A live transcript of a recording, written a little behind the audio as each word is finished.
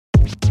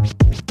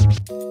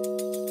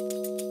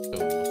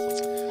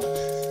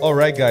All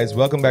right, guys,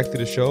 welcome back to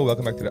the show.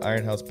 Welcome back to the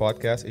Iron House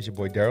podcast. It's your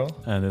boy Daryl.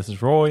 And this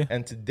is Roy.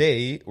 And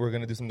today we're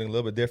going to do something a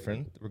little bit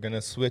different. We're going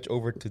to switch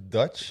over to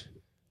Dutch.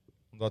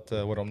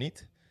 Waarom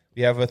niet?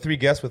 We have 3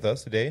 guests with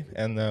us today.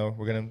 And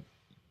we're going to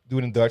do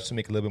it in Dutch to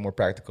make it a little bit more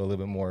practical, a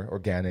little bit more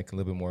organic, a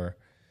little bit more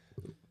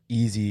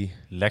easy.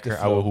 Lekker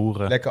ouwe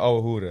hoeren. Lekker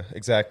ouwe hoeren,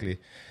 exactly.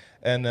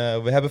 En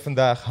we hebben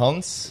vandaag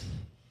Hans.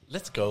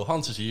 Let's go,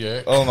 Hans is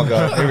hier. Oh my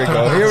god,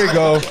 here we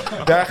go.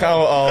 Daar gaan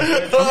we al.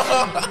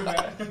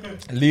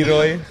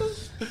 Leroy.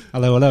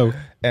 Hallo.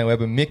 En we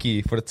hebben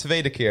Mickey voor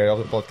de 2e keer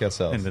op de podcast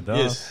zelf. Inderdaad.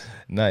 Yes.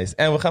 Nice.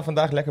 En we gaan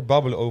vandaag lekker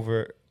babbelen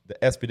over de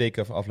SBD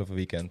Cup van afgelopen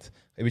weekend.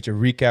 Een beetje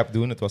recap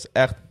doen. Het was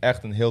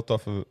echt een heel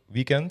toffe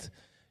weekend.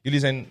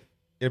 Jullie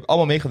hebben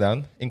allemaal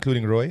meegedaan,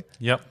 including Roy.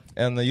 Ja.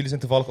 En jullie zijn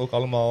toevallig ook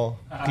allemaal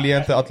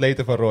cliënten,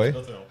 atleten van Roy.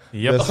 Dat wel.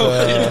 Yep. Dus,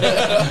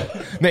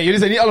 nee, jullie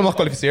zijn niet allemaal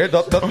gekwalificeerd.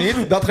 Dat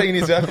niet. Dat ging je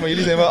niet zeggen. Maar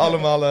jullie zijn wel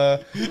allemaal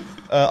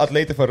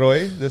atleten van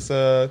Roy. Dus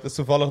het is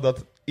toevallig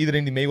dat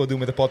iedereen die mee wil doen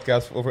met de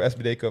podcast over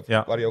SBD Cup,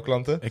 waren jouw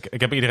klanten.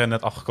 Ik heb iedereen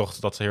net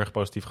afgekocht dat ze heel erg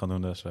positief gaan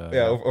doen. Dus,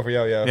 ja, over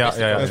jou, ja. Ja.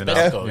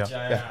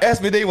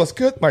 SBD was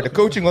kut, maar de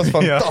coaching was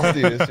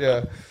fantastisch.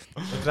 Ja.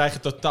 We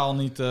krijgen totaal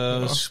niet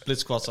split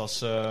squats als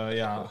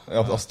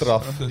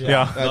straf.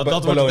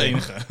 Dat wordt het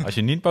enige. Als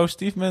je niet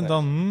positief bent,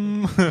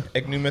 dan...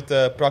 Ik nu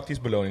met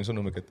praktisch beloning, zo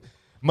noem ik het.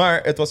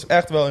 Maar het was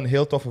echt wel een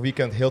heel toffe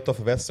weekend, heel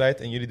toffe wedstrijd.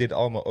 En jullie deden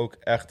allemaal ook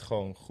echt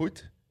gewoon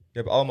goed. Je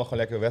hebben allemaal gewoon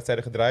lekkere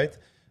wedstrijden gedraaid.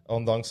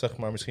 Ondanks, zeg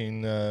maar,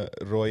 misschien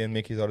Roy en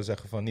Mickey zouden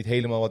zeggen van niet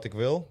helemaal wat ik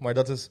wil. Maar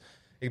dat is...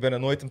 Ik ben er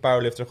nooit een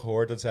powerlifter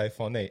gehoord dat zei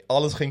van nee,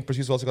 alles ging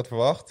precies zoals ik had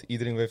verwacht.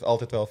 Iedereen heeft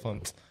altijd wel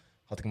van...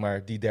 Had ik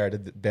maar die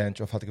derde bench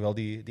of had ik wel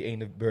die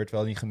ene beurt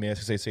wel niet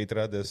gemist, et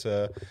cetera. Dus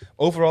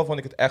overal vond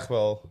ik het echt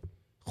wel een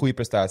goede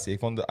prestatie. Ik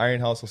vond de Iron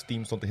House als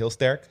team stond heel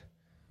sterk. We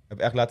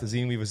hebben echt laten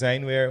zien wie we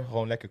zijn weer.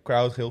 Gewoon lekker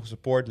crowd, heel veel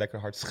support, lekker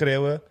hard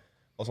schreeuwen.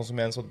 Als onze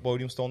mensen op het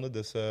podium stonden.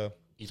 Dus,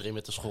 iedereen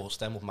met de schorre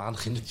stem op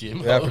maandag in de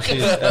gym. Ja,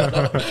 precies.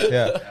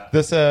 Ja.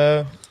 Dus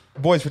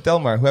boys, vertel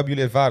maar. Hoe hebben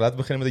jullie ervaren? Laten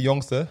we beginnen met de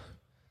jongste.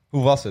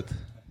 Hoe was het?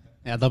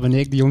 Ja, dat ben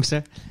ik, de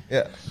jongste.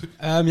 Ja.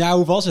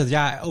 Hoe was het?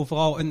 Ja,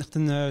 overal echt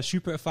een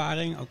super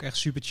ervaring. Ook echt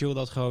super chill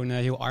dat gewoon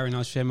heel Iron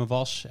House zwemmen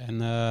was.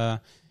 En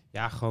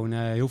gewoon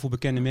heel veel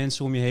bekende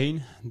mensen om je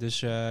heen.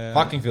 Dus,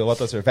 fucking veel, wat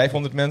was er?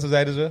 500 mensen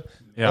zeiden ze?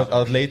 Ja.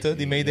 Atleten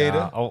die meededen?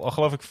 Ja, al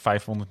geloof ik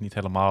 500 niet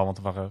helemaal, want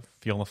er waren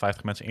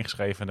 450 mensen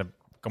ingeschreven. En er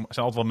zijn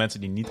altijd wel mensen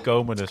die niet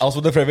komen. Dus... Als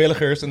we de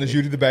vrijwilligers en de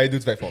jury erbij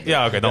doet, 500.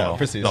 Ja, oké, dan wel.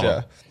 Precies, dan ja.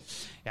 wel.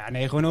 Ja,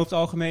 nee, gewoon over het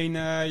algemeen.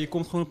 Je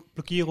komt gewoon op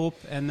plekier op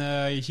en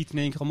je ziet in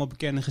één keer allemaal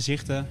bekende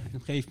gezichten. En op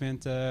een gegeven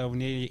moment,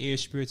 wanneer je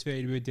eerste beurt,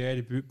 tweede beurt,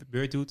 derde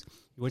beurt doet,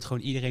 je hoort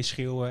gewoon iedereen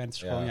schreeuwen. En het is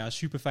gewoon een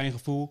super fijn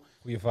gevoel.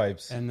 Goeie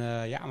vibes. En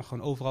maar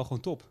gewoon overal gewoon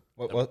top.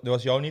 Dat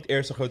was jouw niet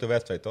eerste grote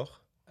wedstrijd,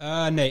 toch?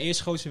 Nee,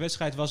 eerste grootste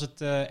wedstrijd was het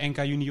NK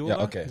Junioren.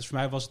 Ja, okay. Dus voor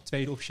mij was het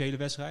tweede officiële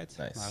wedstrijd.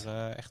 Nice.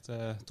 Maar echt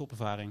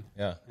topervaring.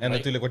 Ja. En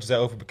natuurlijk wat je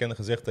zei over bekende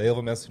gezichten. Heel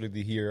veel mensen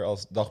natuurlijk die hier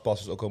als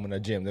dagpassers ook komen naar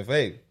gym. Dus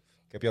hey,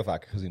 ik heb jou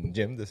vaker gezien in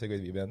de gym, dus ik weet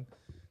wie je bent.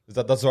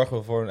 Dus dat zorgen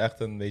we voor echt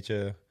een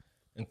beetje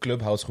een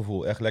clubhouse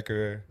gevoel. Echt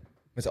lekker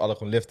met z'n allen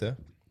gewoon liften.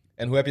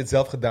 En hoe heb je het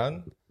zelf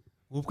gedaan?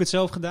 Hoe heb ik het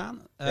zelf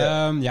gedaan?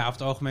 Over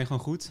het algemeen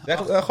gewoon goed.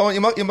 Gewoon,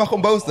 je mag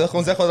gewoon boasten.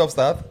 Gewoon zeggen wat erop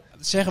staat.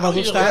 Zeggen wat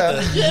erop staat. Ja.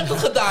 Je hebt het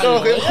gedaan,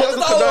 joh. Je hebt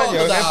het gedaan,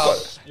 joh.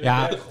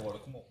 Ja,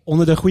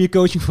 onder de goede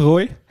coaching van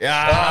Roy.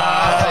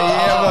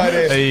 Ja, man.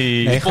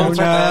 Hey. Nee, gewoon...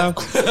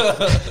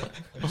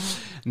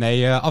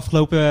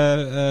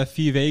 afgelopen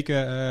 4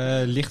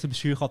 weken lichte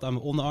blessure gehad aan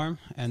mijn onderarm.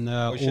 En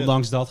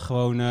ondanks dat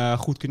gewoon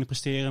goed kunnen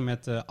presteren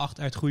met 8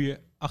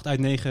 uit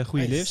 9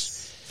 goede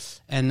lifts.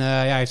 En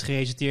hij heeft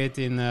geresulteerd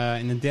in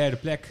een 3e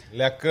plek.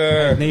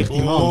 Lekker. Met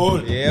 19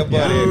 man. Yeah,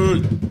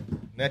 buddy.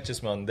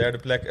 Netjes, man.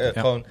 3e plek.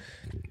 Gewoon,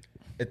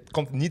 het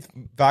komt niet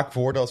vaak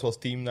voor dat als we als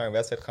team naar een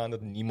wedstrijd gaan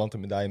dat niemand een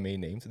medaille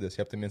meeneemt. Dus je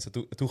hebt tenminste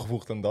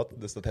toegevoegd aan dat.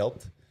 Dus dat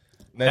helpt.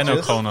 Netjes. En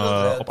ook gewoon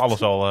op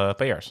alles al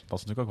PR's. Dat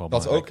is natuurlijk ook wel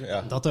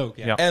belangrijk. Dat ook,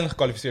 ja. En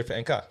gekwalificeerd voor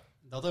NK.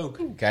 Dat ook.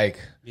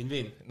 Kijk.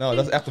 Win-win. Nou,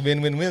 dat is echt een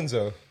win-win-win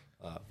zo.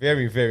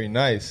 Very, very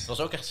nice. Het was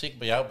ook echt sick.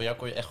 Bij jou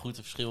kon je echt goed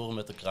het verschil horen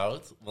met de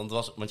crowd.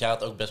 Want jij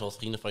had ook best wel wat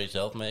vrienden van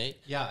jezelf mee.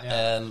 Ja.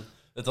 En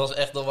het was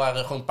echt, er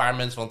waren gewoon een paar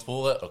mensen van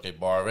tevoren. Oké,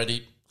 bar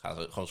ready. Gaan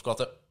ze gewoon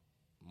squatten.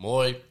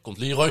 Mooi. Komt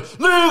Leroy.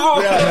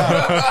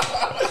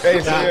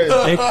 Hey,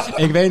 serieus.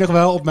 Ik weet nog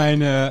wel op mijn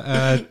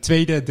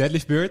 2e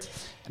deadliftbeurt.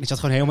 En ik zat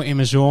gewoon helemaal in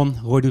mijn zone.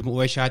 Roy doet mijn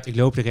oortje uit. Ik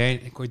loop erheen.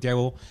 En ik hoor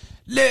Daryl.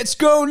 Let's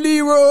go,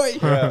 Leroy!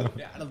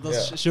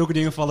 Zulke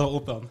dingen vallen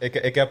op dan.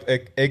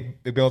 Ik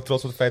ben wel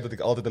trots op het feit dat ik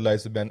altijd de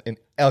luister ben in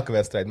elke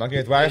wedstrijd. Maakt niet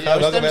uit waar je gaat,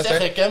 welke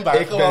wedstrijd.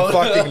 Herkenbaar, ik ben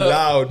fucking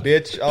loud,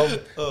 bitch.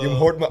 Je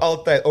hoort me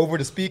altijd over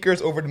de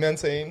speakers, over de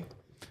mensen heen.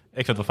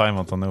 Ik vind het wel fijn,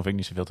 want dan hoef ik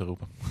niet zoveel te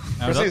roepen.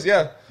 Ja, Precies,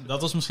 ja.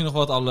 Dat was misschien nog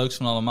wel het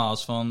allerleukste van allemaal.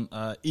 Is van,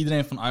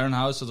 iedereen van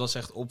Ironhouse, dat was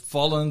echt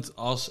opvallend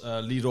als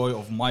Leroy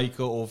of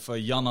Maaike of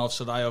Janna of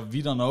Soraya of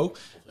wie dan ook.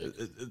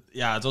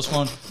 Ja, het was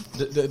gewoon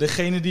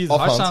degene die het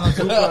hardst aan het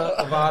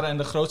roepen waren en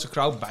de grootste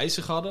crowd bij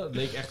zich hadden. Het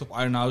leek echt op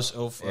Ironhouse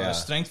of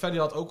Strength. Die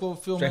had ook wel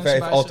veel mensen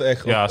bij zich.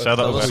 Echt Ja, ze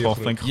hadden ook was echt wel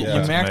flink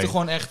Je merkte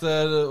gewoon echt, op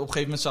een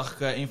gegeven moment zag ik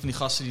een van die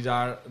gasten die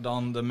daar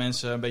dan de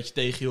mensen een beetje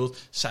tegenhield.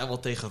 Zei wel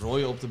tegen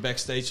Roy op de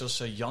backstage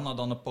als Janna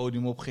dan het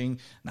podium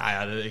opging. Nou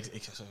ja,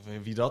 ik zeg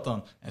wie dat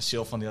dan? En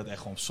Sylvan die had echt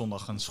gewoon op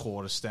zondag een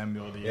schore stem.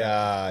 Joh,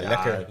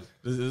 Lekker.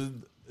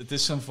 Het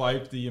is een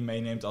vibe die je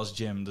meeneemt als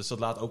gym. Dus dat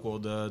laat ook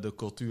wel de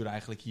cultuur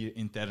eigenlijk hier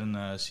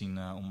intern zien,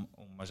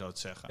 om maar zo te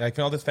zeggen. Ja, ik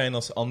vind het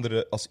altijd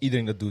fijn als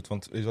iedereen dat doet.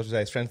 Want zoals je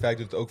zei, Strength Fact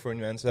doet het ook voor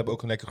nu. En ze hebben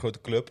ook een lekker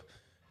grote club.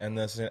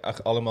 En ze zijn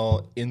echt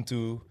allemaal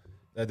into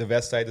de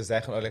wedstrijd. Dus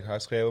zij gaan ook lekker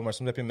hard schreeuwen. Maar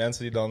soms heb je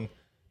mensen die dan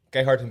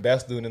keihard hun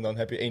best doen. En dan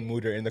heb je één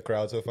moeder in de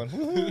crowd zo van...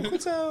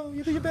 goed zo,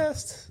 je doet je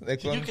best.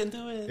 You can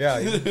do it. Ja,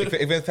 ik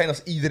vind het fijn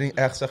als iedereen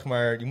echt, zeg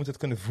maar... Je moet het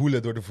kunnen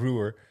voelen door de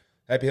vloer.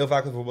 Heb je heel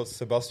vaak bijvoorbeeld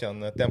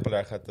Sebastian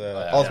Tempelaar gaat...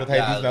 alles wat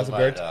hij doet na zijn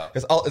beurt.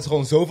 Het is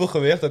gewoon zoveel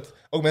gewicht dat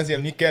ook mensen die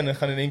hem niet kennen...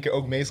 gaan in één keer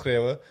ook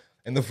meeschreeuwen.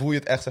 En dan voel je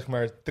het echt, zeg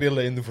maar,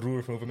 trillen in de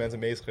vloer... van hoeveel mensen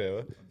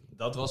meeschreeuwen.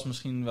 Dat was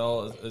misschien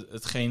wel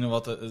hetgene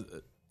wat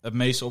het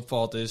meest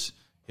opvalt is...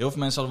 Heel veel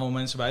mensen hadden wel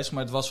mensen bij zich...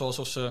 maar het was wel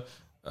alsof ze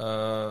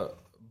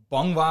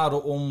bang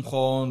waren om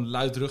gewoon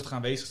luidruchtig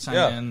aanwezig te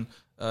zijn... en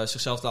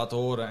zichzelf te laten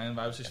horen. En wij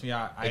hebben zoiets van, ja,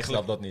 eigenlijk... Ik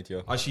snap dat niet,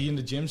 joh. Als je hier in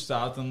de gym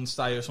staat, dan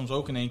sta je soms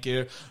ook in één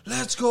keer...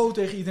 Let's go!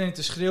 Tegen iedereen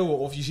te schreeuwen.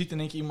 Of je ziet in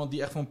één keer iemand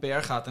die echt van PR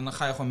gaat... en dan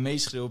ga je gewoon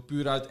meeschreeuwen,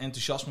 puur uit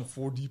enthousiasme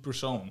voor die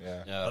persoon.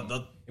 Ja.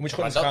 Je moet je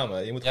gewoon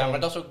schamen. Je moet maar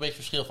dat is ook een beetje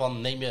het verschil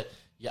van... neem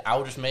je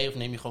ouders mee of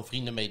neem je gewoon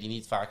vrienden mee... die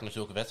niet vaak naar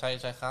zulke wedstrijden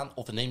zijn gegaan...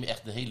 of dan neem je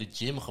echt de hele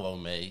gym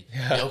gewoon mee.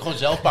 Die ook gewoon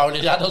zelf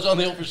bouwen. Ja, dat is wel een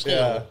heel verschil.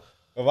 Ja.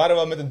 We waren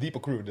wel met een diepe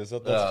crew, dus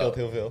dat scheelt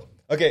heel veel.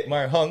 Oké,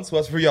 maar Hans, hoe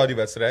was voor jou die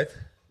wedstrijd?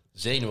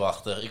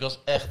 Zenuwachtig. Ik was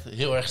echt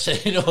heel erg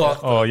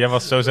zenuwachtig. Oh, jij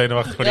was zo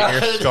zenuwachtig voor die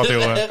eerste squat,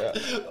 jongen.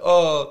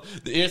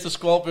 De eerste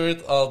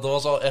squatbeurt, dat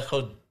was al echt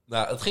gewoon...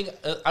 Nou, het ging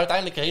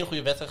uiteindelijk een hele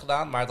goede wedstrijd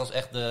gedaan, maar het was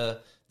echt de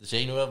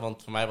zenuwen,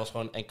 want voor mij was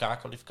gewoon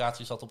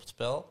NK-kwalificatie zat op het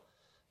spel.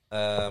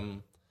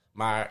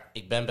 Maar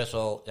ik ben best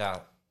wel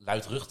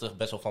luidruchtig,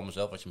 best wel van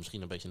mezelf, wat je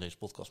misschien een beetje in deze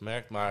podcast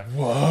merkt. Maar...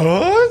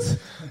 Wat?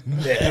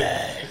 Nee.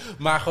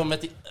 Maar gewoon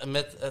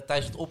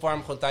tijdens het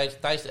opwarmen, gewoon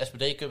tijdens de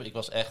SBD Cup,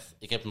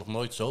 ik heb nog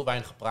nooit zo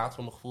weinig gepraat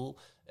voor mijn gevoel.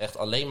 Echt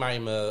alleen maar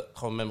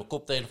gewoon met mijn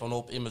koptelefoon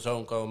op, in mijn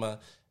zone komen.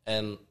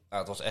 En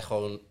het was echt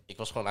gewoon, ik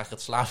was gewoon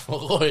eigenlijk het slaaf van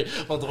Roy.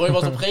 Want Roy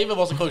was op een gegeven moment,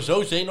 was ik gewoon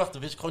zo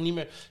zenuwachtig, wist ik gewoon niet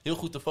meer heel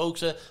goed te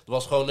focussen. Het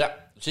was gewoon,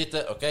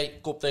 zitten, oké,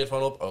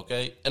 koptelefoon op, oké.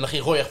 En dan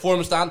ging Roy echt voor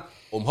me staan,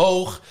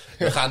 omhoog,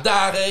 we gaan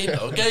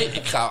daarheen, oké,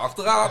 ik ga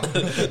achteraan.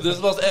 Dus het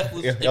was echt...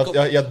 Dus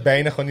je had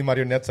bijna gewoon die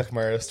marionet, zeg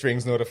maar,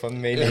 strings nodig van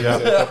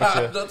meenemen.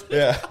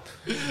 Ja.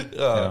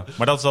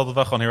 Maar dat is altijd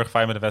wel gewoon heel erg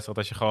fijn met de wedstrijd,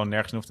 als je gewoon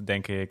nergens hoeft te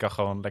denken. Je kan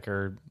gewoon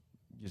lekker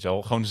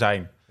jezelf gewoon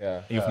zijn.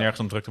 Ja. Je hoeft nergens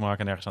om druk te maken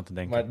en nergens aan te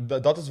denken.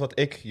 Maar dat is wat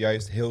ik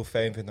juist heel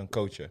fijn vind aan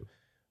coachen.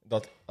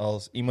 Dat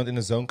als iemand in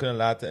de zone kunnen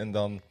laten en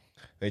dan...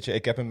 Weet je,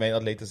 ik heb in mijn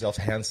atleten zelfs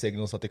hand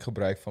signals dat ik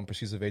gebruik van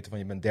precies te weten van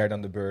je bent derde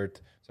aan de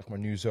beurt. Zeg maar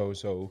nu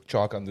zo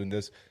chalk aan doen.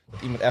 Dus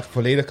dat iemand echt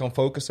volledig kan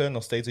focussen,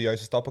 nog steeds de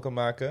juiste stappen kan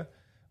maken.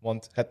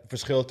 Want het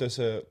verschil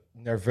tussen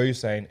nerveus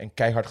zijn en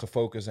keihard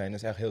gefocust zijn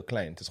is echt heel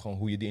klein. Het is gewoon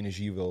hoe je die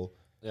energie wil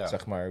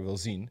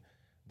zien.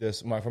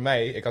 Dus, maar voor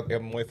mij, ik heb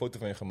een mooie foto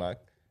van je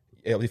gemaakt.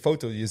 Op die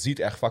foto, je ziet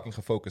echt fucking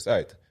gefocust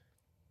uit.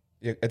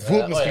 Het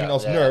voelt misschien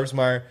als nerves,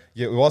 maar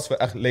je was wel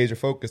echt laser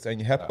focused en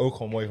je hebt ook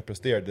gewoon mooi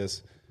gepresteerd.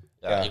 Dus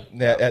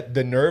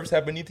de nerves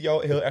hebben niet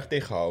jou heel erg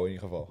tegengehouden in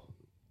ieder geval.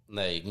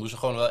 Nee, ik moest er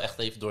gewoon wel echt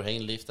even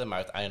doorheen liften, maar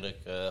uiteindelijk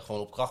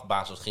gewoon op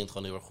krachtbasis ging het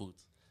gewoon heel erg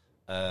goed.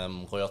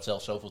 Roy had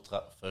zelfs zoveel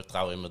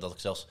vertrouwen in me dat ik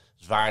zelfs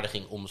zwaarder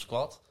ging om mijn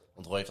squat.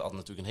 Want Roy heeft altijd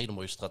natuurlijk een hele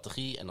mooie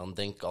strategie en dan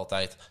denk ik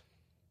altijd,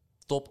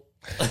 top.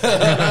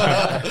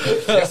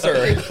 Yes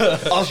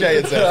sir, als jij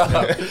het zegt.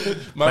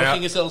 Maar we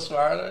gingen zelfs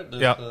zwaarder.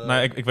 Dus,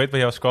 ik weet bij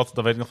jouw squat,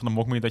 dat weet ik nog van de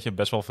mockmeet, dat je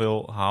best wel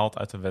veel haalt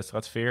uit de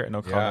wedstrijdsfeer. En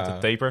ook gewoon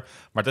uit de taper.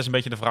 Maar het is een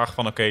beetje de vraag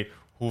van, oké,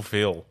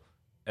 hoeveel?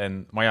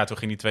 Maar toen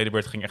ging die tweede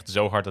beurt echt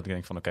zo hard dat ik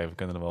denk van, oké, we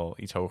kunnen er wel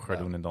iets hoger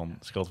doen en dan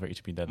scheelt weer iets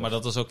op je deadlift.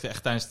 Maar dat was ook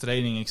echt tijdens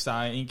training. Ik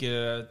sta één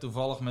keer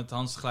toevallig met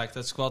Hans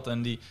tegelijkertijd squatten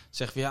en die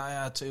zegt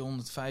van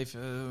 205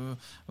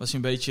 was hij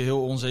een beetje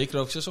heel onzeker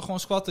over. Ik zeg zo gewoon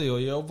squatten, joh.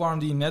 Je opwarm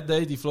die je net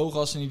deed, die vloog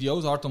als een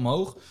idioot hard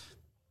omhoog.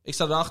 Ik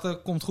sta erachter,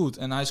 komt goed.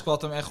 En hij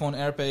squat hem echt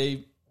gewoon RP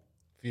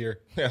 4.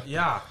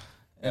 Ja.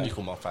 En die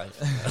komt al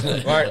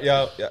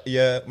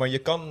 5. Maar je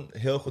kan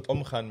heel goed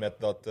omgaan met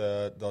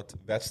dat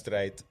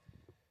wedstrijd...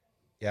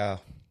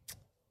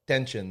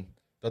 tension,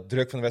 dat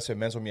druk van de wedstrijd,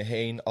 mensen om je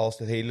heen, als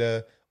de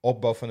hele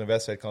opbouw van de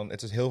wedstrijd kan.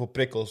 Het is heel veel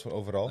prikkels van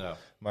overal. Ja.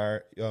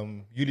 Maar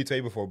jullie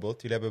twee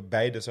bijvoorbeeld, jullie hebben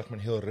beide zeg maar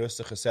een heel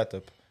rustige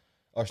setup.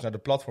 Als je naar de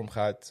platform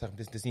gaat, zeg maar,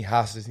 het is niet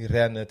haasten, het is niet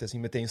rennen, het is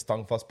niet meteen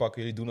stang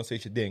vastpakken. Jullie doen nog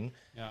steeds je ding.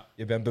 Ja.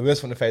 Je bent bewust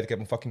van het feit, ik heb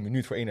een fucking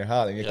minuut voor 1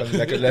 herhaling. Je kan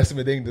lekker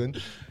mijn ding doen.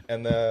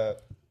 En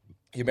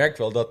je merkt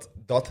wel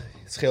dat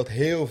scheelt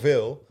heel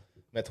veel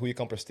met hoe je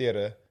kan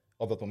presteren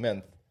op dat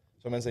moment.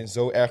 Sommige mensen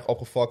zijn zo erg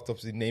opgefokt of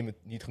ze nemen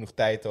niet genoeg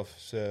tijd of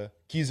ze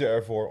kiezen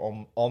ervoor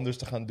om anders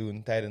te gaan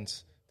doen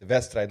tijdens de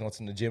wedstrijd dan wat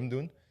ze in de gym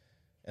doen.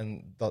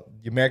 En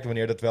je merkt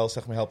wanneer dat wel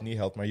zeg maar helpt, niet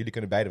helpt, maar jullie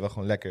kunnen beide wel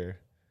gewoon lekker.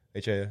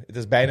 Weet je, het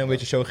is bijna een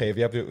beetje show geven.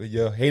 Je hebt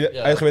je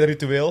hele uitgebreide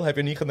ritueel, heb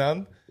je niet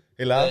gedaan,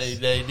 helaas.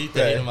 Nee, niet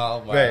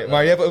helemaal.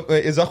 Maar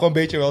je zag wel een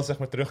beetje wel zeg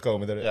maar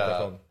terugkomen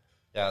daarvan.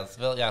 Ja, het is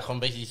wel, gewoon een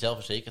beetje die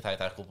zelfverzekerdheid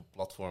eigenlijk op een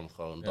platform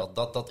gewoon. Ja.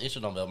 Dat is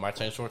er dan wel, maar het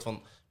zijn een soort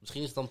van...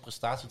 Misschien is het dan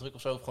prestatiedruk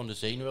of zo, of gewoon de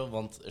zenuwen,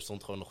 want er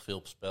stond gewoon nog veel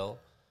op spel.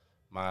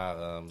 Maar...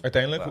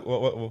 uiteindelijk,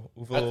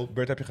 hoeveel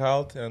beurt heb je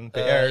gehaald? En PR?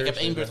 Ik heb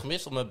 1 beurt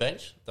gemist op mijn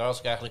bench. Daar was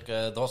ik eigenlijk...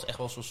 dat was echt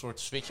wel zo'n soort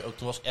switch. Ook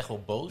toen was ik echt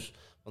wel boos,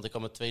 want ik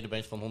had mijn tweede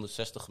bench van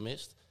 160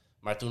 gemist.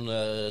 Maar toen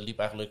liep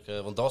eigenlijk...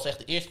 want dat was echt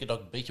de eerste keer dat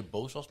ik een beetje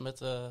boos was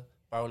met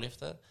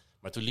powerliften.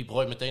 Maar toen liep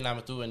Roy meteen naar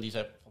me toe en die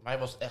zei... Voor mij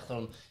was het echt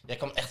zo'n... Jij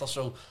kwam echt als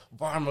zo'n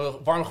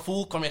warm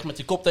gevoel. Kwam je echt met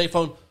die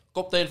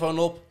koptelefoon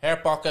op,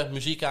 herpakken,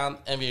 muziek aan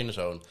en weer in de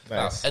zone. Nice.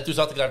 Nou, en toen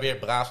zat ik daar weer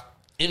braaf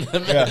in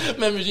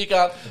met muziek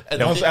aan. En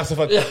dat was echt zo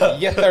van...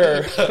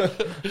 Yetter!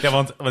 Ja,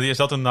 want je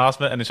zat er naast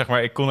me en zeg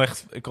maar, ik kon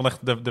echt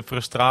de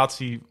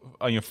frustratie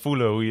aan je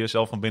voelen. Hoe je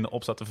jezelf van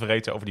binnenop staat te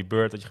vreten over die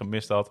beurt dat je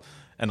gemist had.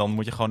 En dan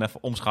moet je gewoon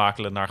even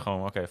omschakelen naar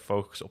gewoon... Oké,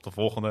 focus op de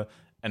volgende.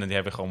 En die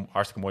hebben we gewoon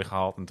hartstikke mooi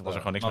gehaald. En toen was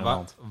er gewoon niks meer aan de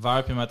hand. Waar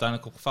heb je hem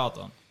uiteindelijk op gefaald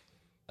dan?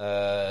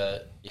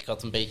 Ik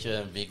had een beetje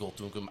een wiggle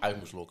toen ik hem uit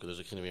moest lokken. Dus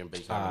ik ging er weer een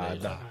beetje naar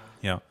beneden.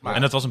 Ja. Maar,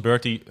 en het was een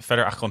beurt die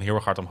verder eigenlijk gewoon heel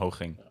erg hard omhoog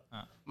ging.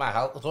 Ja.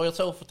 Maar Roy had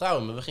zoveel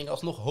vertrouwen in me. We gingen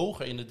alsnog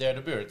hoger in de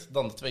derde beurt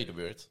dan de tweede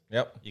beurt.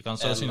 Ja. Je kan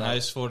het zo zien, hij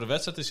is voor de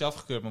wedstrijd is hij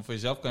afgekeurd. Maar voor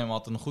jezelf kan je hem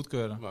altijd nog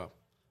goedkeuren. Ja.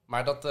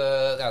 Maar dat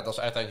is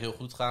uiteindelijk heel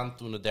goed gegaan.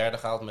 Toen de derde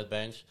gehaald met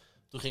bench.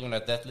 Toen gingen we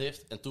naar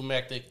deadlift. En toen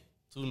merkte ik...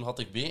 Toen had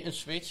ik weer een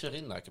switch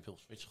erin. Nou, ik heb heel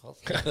veel switch gehad.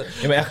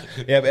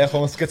 Je hebt echt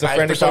gewoon een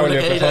schizofrenic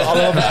powerlifter. Gewoon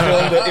allemaal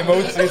verschillende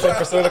emoties en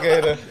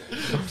persoonlijkheden.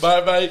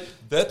 Maar bij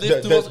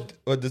deadlift...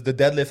 De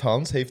deadlift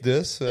Hans heeft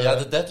dus... Ja,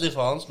 de deadlift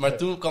Hans. Maar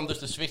toen kwam dus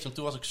de switch. Want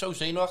toen was ik zo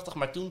zenuwachtig.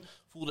 Maar toen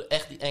voelde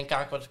echt die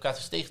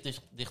NK-kwalificaties steeds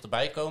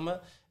dichterbij komen.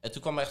 En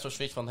toen kwam er echt zo'n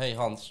switch van... Hey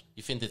Hans,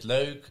 je vindt dit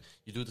leuk.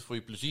 Je doet het voor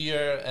je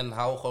plezier. En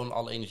hou gewoon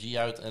alle energie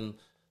uit. En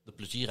de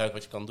plezier uit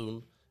wat je kan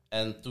doen.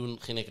 En toen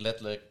ging ik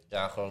letterlijk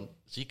gewoon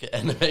zieke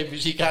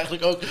anime-muziek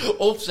eigenlijk ook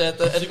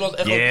opzetten. En ik was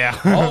echt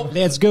gewoon...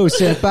 Let's go,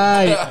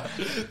 senpai! Ja,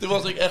 toen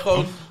was ik echt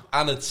gewoon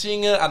aan het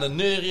zingen, aan het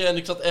neurien. En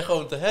ik zat echt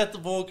gewoon te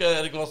hettenbolken.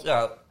 En ik was,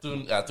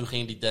 toen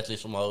ging die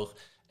deadlift omhoog.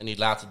 En die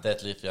laatste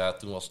deadlift,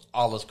 toen was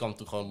alles kwam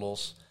toen gewoon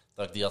los.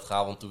 Dat ik die had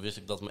gehaald, want toen wist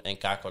ik dat ik mijn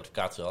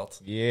NK-kwalificatie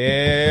had.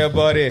 Yeah,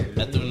 buddy!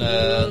 En toen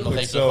nog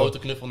even een grote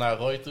knuffel naar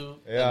Roy toe.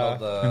 Ja,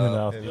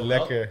 inderdaad.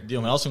 Lekker. Die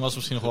omhelzing was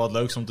misschien nog wel het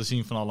leukste om te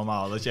zien van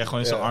allemaal. Dat je echt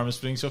gewoon in zijn armen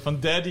springt, zo van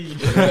daddy.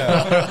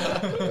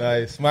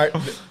 Nice. Maar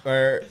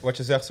wat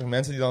je zegt,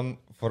 mensen die dan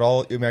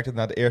vooral, je merkt het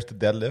na de eerste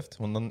deadlift,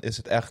 want dan is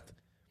het echt,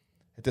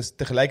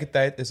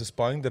 tegelijkertijd is de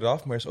spanning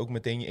eraf, maar is ook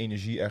meteen je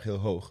energie erg heel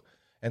hoog.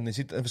 En je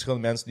ziet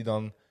verschillende mensen die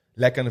dan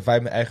lekker aan de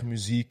vibe met eigen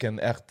muziek en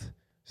echt,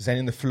 ze zijn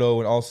in de flow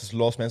en alles is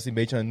los. Mensen die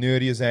een beetje aan het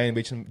neurien zijn, een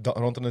beetje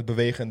rond aan het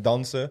bewegen en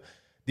dansen.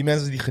 Die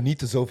mensen die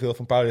genieten zoveel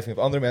van powerlifting.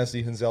 Of andere mensen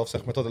die hunzelf,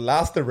 zeg maar, tot de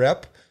laatste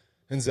rap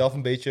hunzelf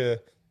een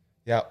beetje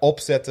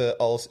opzetten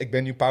als ik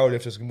ben nu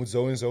powerlifter, dus ik moet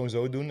zo en zo en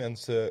zo doen. En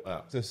ze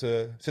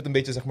zitten een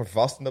beetje, zeg maar,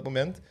 vast in dat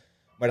moment.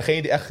 Maar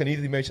degenen die echt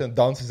genieten, die een beetje aan het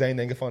dansen zijn,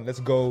 denken van let's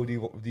go.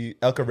 Die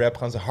elke rap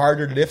gaan ze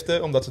harder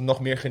liften, omdat ze nog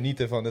meer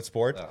genieten van het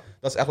sport. Ja.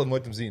 Dat is echt wat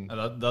mooi om te zien.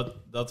 Ja,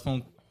 dat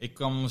vond ik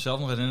kan mezelf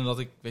nog herinneren dat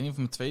ik weet niet of het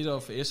mijn tweede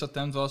of eerste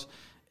attempt was.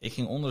 Ik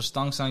ging onder de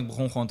stang staan en ik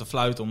begon gewoon te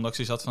fluiten. Omdat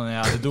ik zoiets had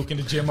van, dat doe ik in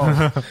de gym ook.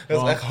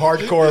 Dat is echt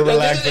hardcore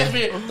relaxing. Dit is echt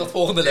weer dat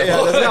volgende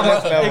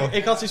level.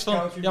 Ik had zoiets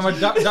van,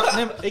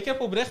 ik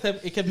heb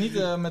oprecht, ik heb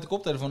niet met de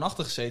koptelefoon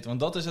achter gezeten. Want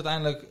dat is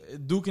uiteindelijk,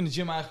 doe ik in de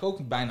gym eigenlijk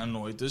ook bijna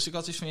nooit. Dus ik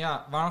had zoiets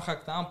van, waarom ga ik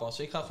het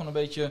aanpassen? Ik ga gewoon een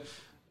beetje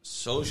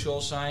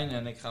social zijn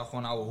en ik ga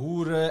gewoon ouwe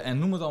hoeren en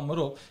noem het allemaal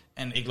maar op.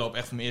 En ik loop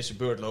echt voor mijn eerste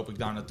beurt, loop ik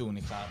daar naartoe en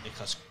ik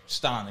ga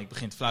staan. Ik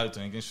begin te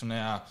fluiten en ik denk van,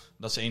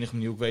 dat is de enige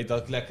manier hoe ik weet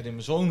dat ik lekker in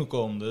mijn zone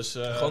kom. Dus,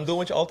 gewoon doen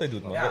wat je altijd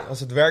doet, man. Ja. Als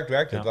het werkt,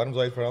 werkt het. Ja. Waarom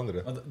zou je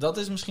veranderen? Want dat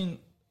is misschien,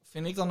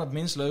 vind ik dan het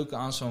minst leuke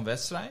aan zo'n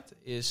wedstrijd,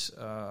 is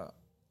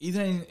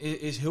iedereen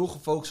is heel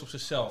gefocust op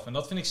zichzelf. En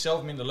dat vind ik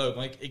zelf minder leuk.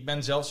 Want ik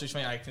ben zelf zoiets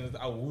van, ik vind het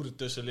oude hoeren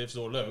tussen lifts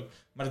door leuk.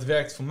 Maar dat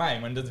werkt voor mij,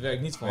 maar dat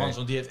werkt niet voor Hans.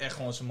 Want die heeft echt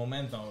gewoon zijn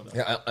moment nodig.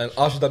 Ja, en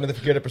als je dat met de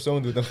verkeerde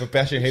persoon doet, dan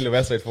verpest je een hele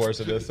wedstrijd voor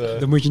ze. Dus,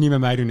 dat moet je niet met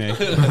mij doen, nee.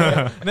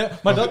 Nee,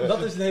 maar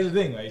dat is het hele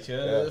ding, weet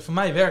je. Voor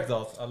mij werkt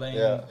dat.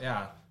 Alleen,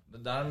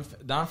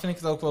 daarom vind ik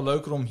het ook wel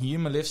leuker om hier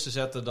mijn lifts te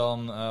zetten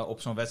dan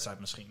op zo'n wedstrijd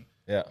misschien.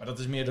 Ja. Maar dat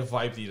is meer de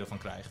vibe die je ervan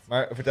krijgt.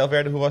 Maar vertel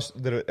verder, hoe was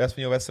de rest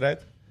van jouw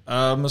wedstrijd?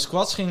 Mijn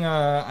squats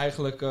gingen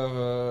eigenlijk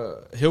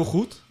heel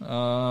goed. 2,35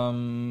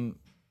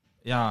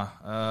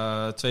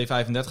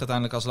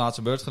 uiteindelijk als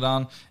laatste beurt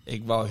gedaan.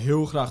 Ik wou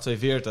heel graag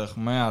 2,40.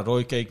 Maar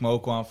Roy keek me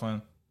ook aan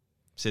van,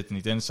 zit er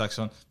niet in. Straks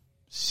van,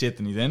 zit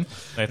er niet in.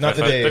 Nee, 2,35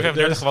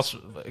 was,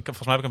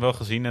 volgens mij heb ik hem wel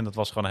gezien en dat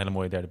was gewoon een hele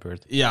mooie derde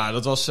beurt. Ja,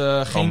 dat was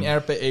geen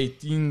RPE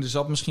 10. Er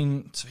zat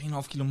misschien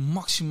 2,5 kilo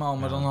maximaal,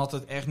 maar dan had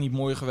het echt niet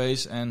mooi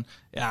geweest. En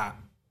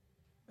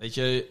Weet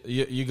je,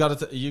 you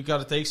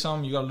gotta take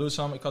some, you gotta lose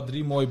some. Ik had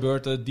 3 mooie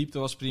beurten, diepte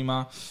was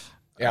prima.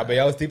 Ja, bij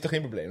jou is diepte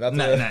geen probleem.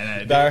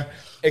 Nee. Bij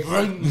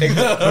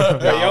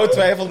jou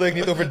twijfelde ik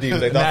niet over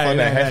diepte. Ik dacht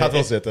hij gaat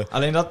wel zitten.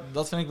 Alleen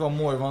dat vind ik wel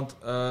mooi, want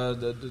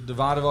er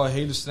waren wel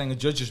hele strenge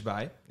judges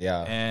bij.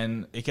 Ja.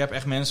 En ik heb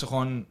echt mensen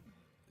gewoon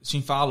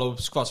zien falen op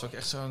squats, waar ik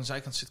echt zo aan de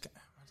zijkant zit.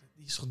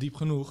 Die is toch diep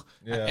genoeg?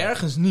 Ja. Ja,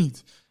 ergens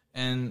niet.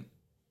 En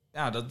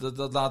ja,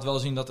 dat laat wel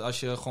zien dat als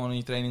je gewoon in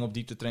je training op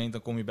diepte traint,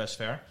 dan kom je best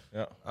ver.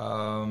 Ja.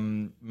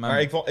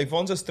 Maar ik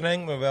vond ze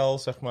streng, maar wel,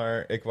 zeg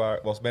maar,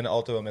 was bijna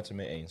altijd wel met ze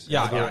mee eens.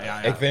 Ja.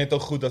 Ik vind het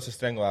ook goed dat ze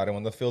streng waren,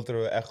 want dan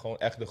filteren we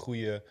echt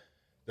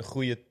de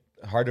goede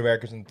harde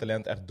werkers en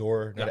talent echt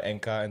door naar de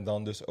NK en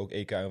dan dus ook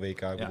EK en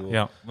WK.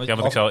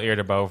 Want ik zei al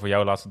eerder boven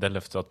jouw laatste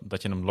deadlift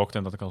dat je hem lokte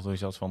en dat ik al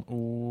zoiets had van, ik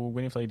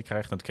weet niet of je die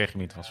krijgt. En dat kreeg je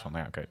niet. Was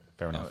van, oké,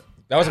 fair enough.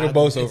 Daar was ik ook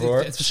boos over,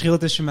 hoor. Het verschil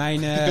tussen mijn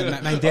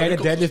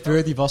derde deadlift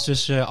beurt, die was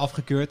dus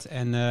afgekeurd.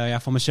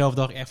 En van mezelf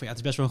dacht ik echt van, het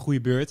is best wel een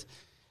goede beurt.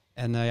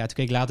 En toen keek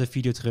ik later de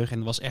video terug en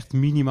het was echt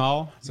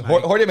minimaal.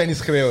 Hoorde je mij niet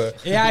schreeuwen?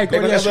 Ja, ik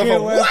hoorde je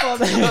schreeuwen.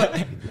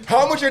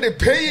 How much are they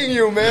paying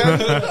you, man?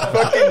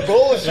 Fucking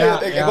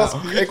bullshit.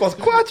 Ik was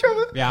kwaad,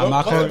 jongen. Ja,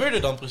 Wat gebeurde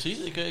er dan precies?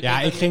 Ik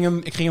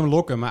ging hem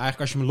lokken. Maar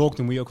eigenlijk als je hem lokt,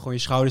 dan moet je ook gewoon je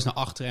schouders naar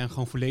achteren en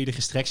gewoon volledig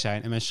gestrekt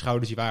zijn. En mijn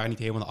schouders die waren niet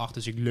helemaal naar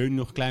achter. Dus ik leunde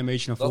nog een klein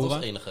beetje naar voren. Dat was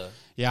het enige.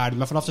 Ja,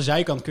 maar vanaf de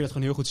zijkant kun je dat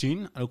gewoon heel goed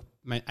zien. Ook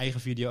mijn eigen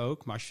video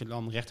ook. Maar als je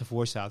dan recht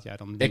ervoor staat, ja,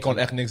 dan... Ik kon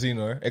echt niks zien,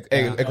 hoor.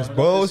 Ik was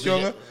boos,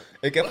 jongen.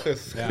 Ik heb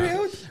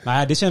geschreeuwd. Ja. Maar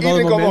ja, dit zijn wel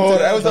de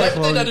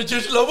momenten... naar de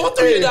judge lopen, wat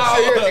doe je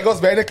nou? Ik was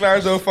bijna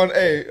klaar zo van,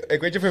 ik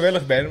weet je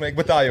verwillig bent, maar ik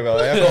betaal je wel.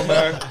 Hè?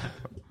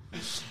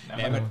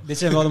 Nee, maar dit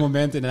zijn wel de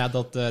momenten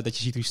inderdaad dat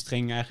je ziet hoe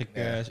streng eigenlijk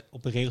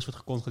op de regels wordt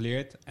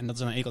gecontroleerd. En dat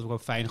is aan de ene kant ook wel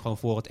fijn gewoon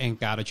voor het NK,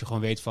 dat je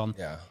gewoon weet van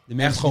de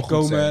mensen die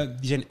komen,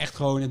 die zijn echt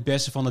gewoon het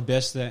beste van het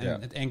beste.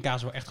 En het NK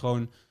is wel echt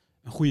gewoon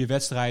een goede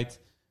wedstrijd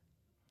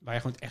waar je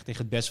gewoon echt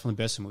tegen het beste van het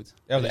beste moet.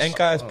 Ja, de NK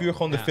is puur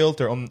gewoon de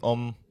filter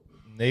om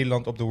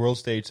Nederland op de world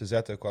stage te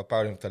zetten qua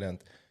powerlifting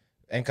talent.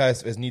 NK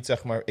is niet,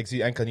 zeg maar, ik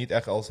zie NK niet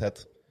echt als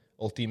het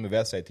ultieme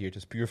wedstrijd hier. Het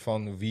is puur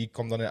van wie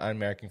komt dan in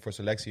aanmerking voor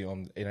selectie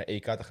om naar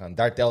EK te gaan.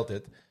 Daar telt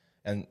het.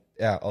 En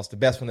ja, als de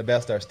best van de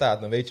best daar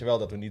staat, dan weet je wel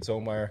dat we niet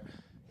zomaar...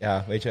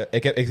 Ja, weet je,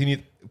 ik zie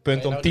niet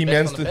punt om 10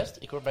 mensen...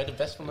 Ik hoor bij de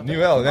best van de best. Nu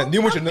wel, nu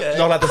moet je het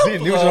nog laten zien. Nu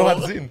moet je het nog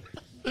laten zien.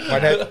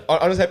 Maar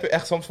anders heb je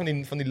echt soms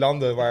van die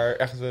landen waar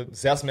echt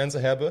 6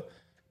 mensen hebben.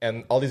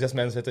 En al die 6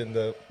 mensen zitten in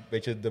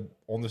de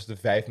onderste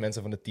 5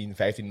 mensen van de 10,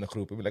 15 in de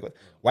groep. Like,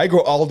 why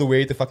go all the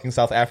way to fucking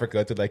South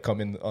Africa to like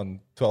come in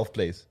on 12th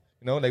place?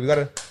 You know, like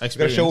we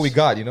gotta show what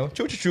we got, you know?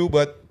 Choo,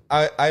 but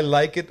I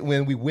like it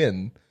when we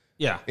win.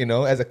 Ja. You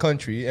know, as a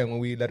country. And when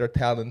we let our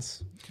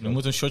talents... We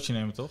moeten een shotje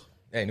nemen, toch?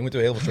 Nee, nu moeten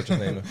we heel veel shotjes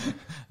nemen.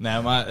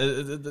 Nee, maar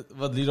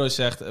wat Leroy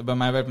zegt, bij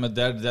mij werd mijn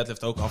derde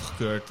deadlift ook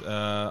afgekeurd.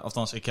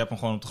 Althans, ik heb hem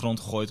gewoon op de grond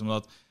gegooid,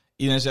 omdat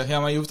iedereen zegt, ja,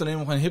 maar je hoeft alleen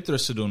maar geen hip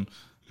thrust te doen.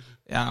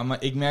 Ja,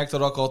 maar ik merkte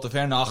dat ik al te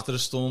ver naar achteren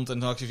stond. En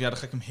toen had ik gezegd, dan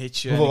ga ik hem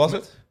hitchen. Hoeveel was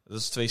het? Dat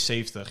is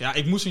 270. Ja,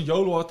 ik moest een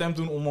YOLO-attempt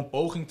doen om een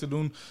poging te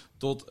doen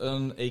tot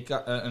een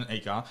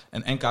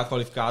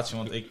NK-kwalificatie.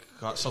 Want ik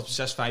zat op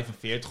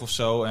 6,45 of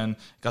zo. En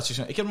ik had zoiets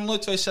van, ik heb nog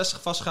nooit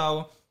 260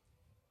 vastgehouden.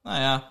 Nou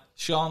ja,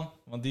 Sean,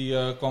 want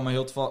die kwam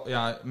me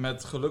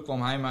met geluk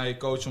kwam hij mij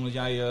coachen omdat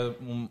jij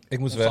om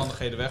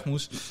omstandigheden weg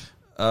moest.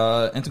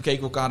 En toen keken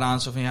we elkaar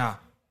aan zo van,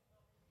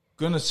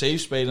 kunnen het safe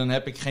spelen, dan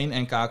heb ik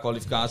geen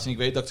NK-kwalificatie en ik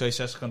weet dat ik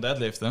 260 kan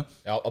deadliften.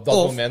 Ja, op dat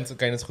moment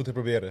kan je het goed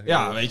proberen.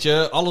 Ja, weet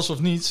je, alles of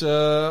niets.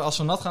 Als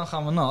we nat gaan,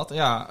 gaan we nat.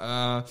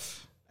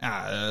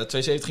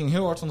 270 ging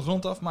heel hard van de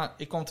grond af, maar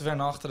ik kwam te ver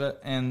naar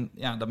achteren en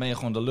dan ben je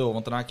gewoon de lul,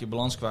 want dan raak je je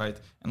balans kwijt.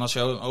 En als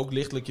je ook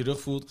lichtelijk je rug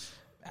voelt,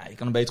 je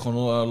kan hem beter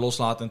gewoon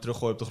loslaten en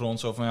teruggooien op de grond.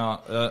 Zo van,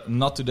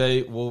 not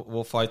today,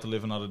 we'll fight to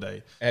live another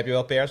day. En heb je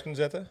wel PR's kunnen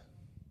zetten?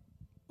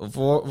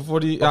 Voor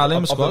die, alleen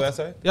mijn squat.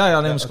 Wedstrijd? Ja,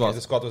 alleen mijn squat. Okay,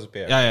 de squat was een PR.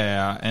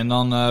 Ja. En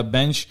dan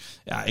bench.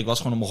 Ja, ik was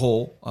gewoon een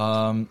mogol.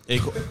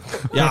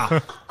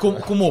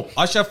 Kom op.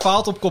 Als jij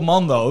faalt op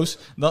commando's,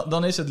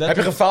 dan is het letterlijk... Heb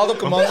je gefaald op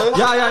commando's?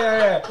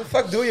 Ja. What the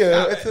fuck doe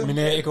je?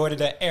 Meneer, ik hoorde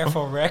de R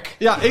van rack.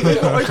 Ja, ik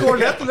hoor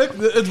letterlijk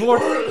het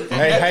woord...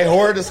 Hij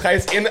hoorde de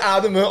scheids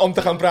inademen om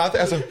te gaan praten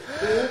en zo...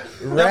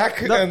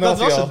 Rack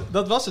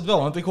dat was het wel,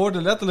 want ik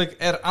hoorde letterlijk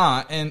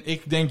RA en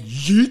ik denk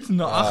jeet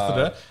naar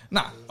achteren.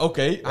 Nou,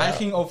 oké, hij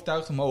ging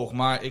overtuigd omhoog,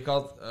 maar ik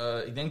had,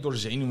 ik denk door de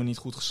zenuwen niet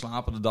goed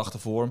geslapen de dag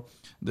ervoor.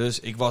 Dus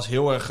ik was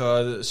heel erg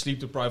sleep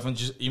deprived,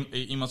 want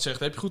iemand zegt,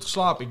 heb je goed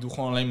geslapen? Ik doe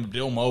gewoon alleen mijn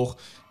bril omhoog.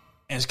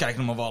 En ze kijken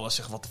naar mijn wallen en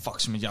zeggen, wat de fuck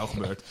is er met jou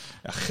gebeurd?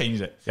 Ja, geen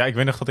idee. Ja, ik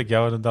weet nog dat ik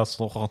jou inderdaad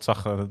nog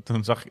zag.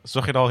 Toen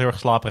zag je er al heel erg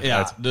slaperig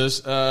uit.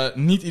 Dus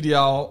niet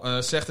ideaal.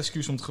 Slecht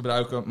excuus om te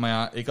gebruiken. Maar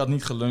ja, ik had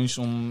niet geluncht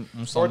om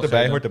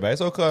omstandigheden. Hoort erbij.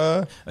 Is ook...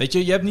 Weet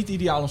je hebt niet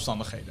ideale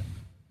omstandigheden.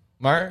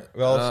 Maar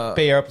wel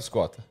PR op de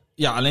squat.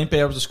 Ja, alleen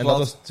PR op de squat. En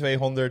dat is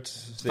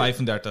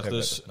 235.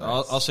 Dus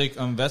als ik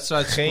een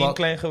wedstrijd geen squat...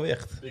 klein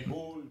gewicht.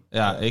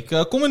 Ja,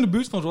 ik kom in de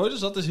buurt van Roy, dus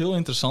dat is heel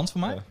interessant voor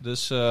mij. Ja.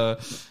 Dus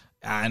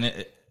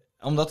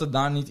omdat het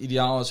daar niet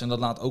ideaal is en dat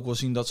laat ook wel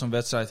zien dat zo'n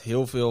wedstrijd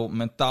heel veel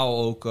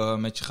mentaal ook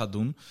met je gaat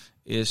doen.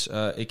 is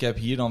ik heb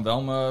hier dan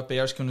wel mijn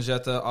PR's kunnen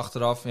zetten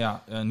achteraf.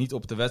 Ja, niet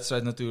op de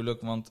wedstrijd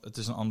natuurlijk, want het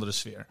is een andere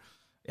sfeer.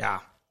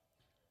 Ja,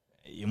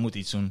 je moet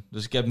iets doen.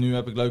 Dus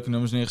heb ik leuke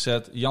nummers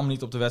neergezet. Jam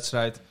niet op de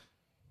wedstrijd.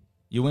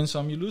 You win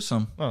some, you lose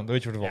some. Nou, dat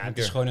weet je voor de volgende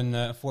Het is gewoon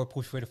een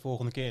voorproef voor de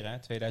volgende keer. Hè?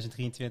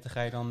 2023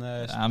 ga je dan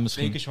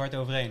zeker zwart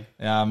overheen.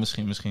 Ja,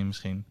 misschien.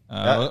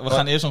 We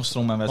gaan eerst nog een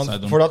strongman-wedstrijd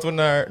doen. Voordat we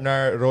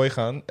naar Roy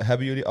gaan,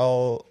 hebben jullie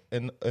al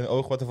in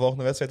oog wat de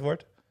volgende wedstrijd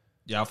wordt?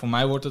 Ja, voor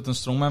mij wordt het een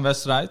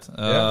strongman-wedstrijd.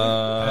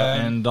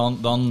 En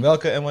dan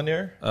welke en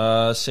wanneer?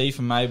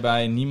 7 mei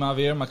bij Nima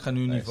weer. Maar ik ga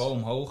nu een niveau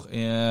omhoog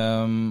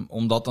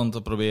om dat dan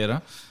te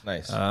proberen.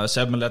 Nice. Ze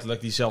hebben me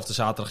letterlijk diezelfde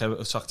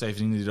zaterdag... zag 2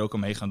 vrienden die er ook aan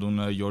mee gaan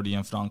doen. Jordi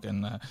en Frank.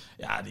 En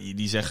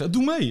die zeggen,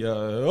 doe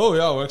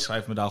mee. Ik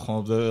schrijf me daar gewoon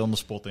op de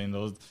spot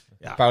in.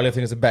 Ja.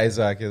 Powerlifting is een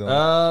bijzaakje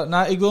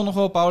dan. Ik wil nog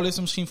wel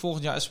powerliften. Misschien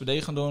volgend jaar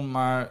SBD gaan doen.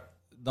 Maar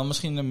dan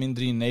misschien een min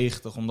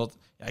 93. Omdat...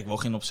 Ja, ik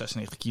woog in op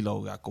 96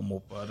 kilo. Ja, kom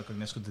op. Dan kan ik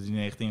net zo goed de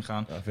 93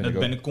 ingaan. Ja, dan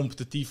ben ik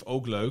competitief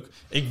ook leuk.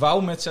 Ik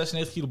wou met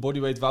 96 kilo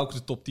bodyweight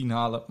de top 10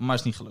 halen. Maar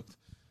is niet gelukt.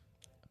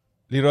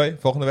 Leroy,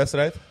 volgende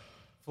wedstrijd?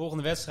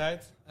 Volgende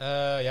wedstrijd?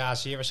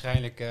 Zeer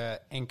waarschijnlijk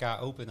NK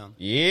Open dan.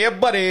 Yeah,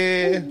 buddy!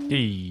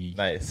 Hey.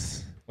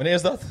 Nice. Wanneer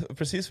is dat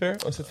precies weer?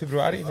 Is het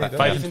februari? Nee,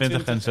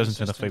 25 en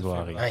 26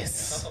 februari.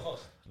 Nice.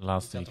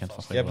 Laatste weekend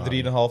van Je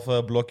hebt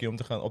 3,5 blokje om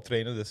te gaan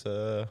optrainen, dus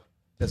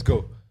let's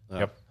go. Ja.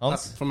 Yep.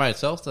 Hans? Voor mij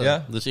hetzelfde.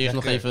 Ja? Dus eerst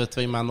nog even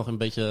 2 maanden nog een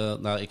beetje...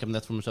 Nou, ik heb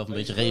net voor mezelf een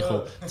beetje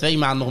regel. 2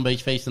 maanden nog een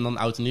beetje feesten en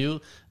dan oud en nieuw.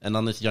 En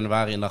dan is het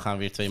januari en dan gaan we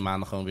weer 2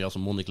 maanden gewoon weer als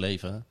een monnik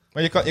leven.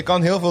 Maar je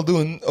kan heel veel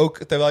doen, ook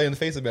terwijl je in de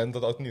feesten bent,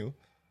 dat oud en nieuw.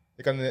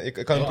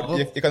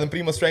 Je kan een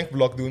prima strength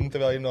block doen,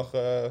 terwijl je nog...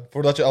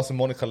 voordat je als een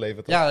monnik gaat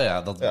leven. Toch?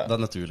 Ja, dat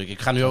natuurlijk. Ik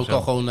ga nu ook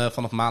al gewoon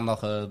vanaf maandag,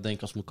 denk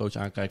ik als ik mijn coach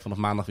aankijk, vanaf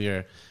maandag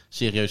weer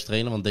serieus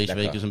trainen. Want deze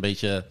week is een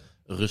beetje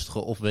een rustige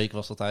off-week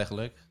was dat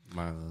eigenlijk.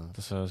 Maar, dat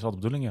is wel de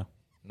bedoeling, ja.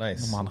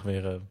 Nice. Maandag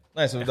weer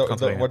nice. Dat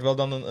wordt wel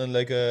dan een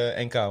leuke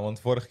NK. Want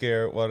vorige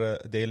keer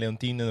deden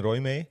Leontien en Roy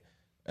mee.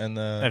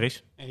 En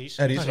Ries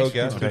ook,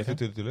 ja.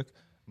 Natuurlijk.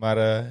 Maar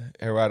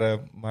er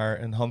waren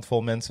maar een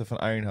handvol mensen van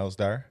Ironhouse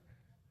daar.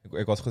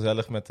 Ik was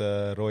gezellig met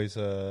Roy's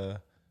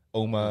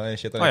oma en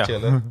shit aan het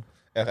chillen.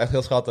 Echt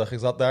heel schattig. Ik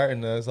zat daar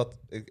en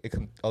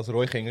als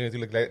Roy ging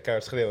natuurlijk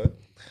lekker schreeuwen.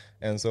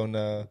 En zo'n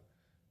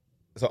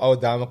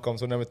oude dame kwam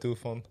zo naar me toe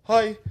van...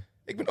 Hi!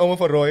 Ik ben oma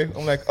van Roy.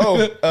 I'm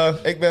like,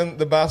 ik ben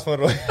de baas van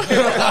Roy.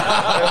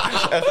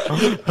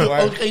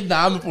 maar, ook geen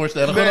namen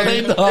voorstellen, gewoon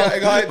alleen naam. Ja,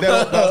 ik ben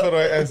de baas van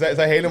Roy. En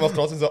zij helemaal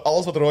trots. En zo,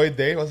 alles wat Roy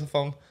deed was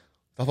van...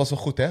 Dat was zo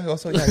goed, hè?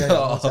 Was zo,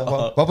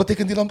 ja. Wat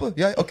betekent die lampen?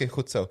 Ja, oké,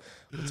 goed zo.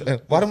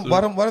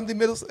 Waarom die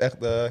middels? Echt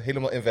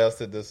helemaal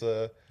invested. Dus,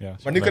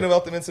 maar nu kunnen we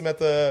wel tenminste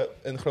met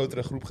een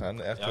grotere groep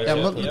gaan. Echt, je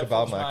hebt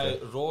volgens mij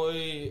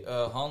Roy,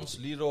 Hans,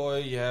 Leroy,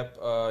 je hebt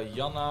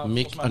Janna...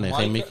 Mick,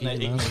 geen Mickey. Nee,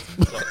 ik niet.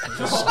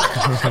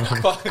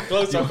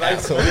 Klootzak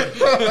blijft zo.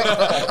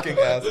 Fucking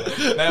ass.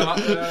 Nee,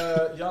 maar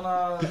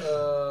Janna...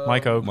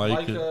 Mike ook.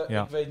 Mike,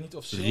 ik weet niet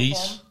of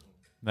Ries.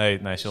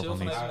 Nee, Silvan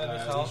niet.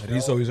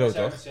 Ries sowieso,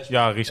 toch?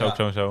 Ja, Ries ook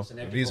sowieso.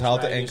 Ries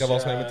haalt de NK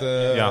was mee met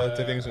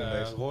de wings in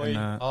Roy,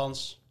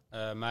 Hans,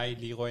 mij,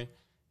 Leroy.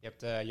 Je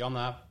hebt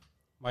Janna,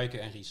 Maaike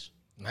en Ries.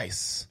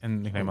 Nice.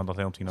 En ik neem aan dat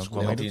Leontien ook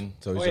wel Leontien,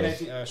 sowieso.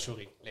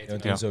 Sorry.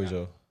 Leontien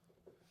sowieso.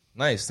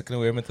 Nice, dan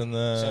kunnen we weer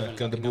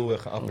met de boel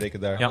gaan afbreken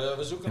daar. Ja,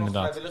 we zoeken nog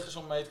vrijwilligers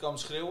om mee te komen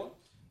schreeuwen.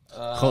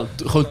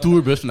 Gewoon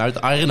tourbus vanuit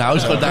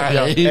Ironhouse, gewoon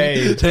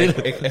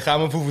daarheen. Ik ga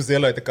mijn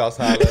Vuvuzela uit de kast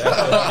halen.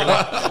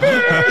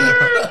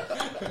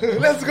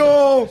 Let's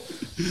go!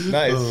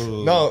 Nice.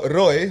 Nou,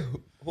 Roy,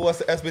 hoe was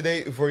de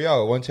SBD voor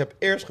jou? Want je hebt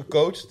eerst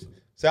gecoacht,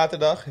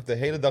 zaterdag, hebt de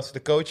hele dag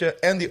zitten coachen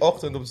en die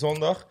ochtend op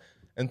zondag.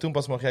 En toen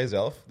pas mag jij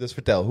zelf. Dus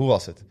vertel, hoe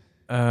was het?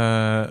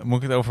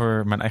 Moet ik het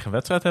over mijn eigen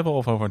wedstrijd hebben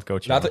of over het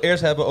coachen? Laten we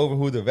eerst hebben over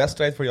hoe de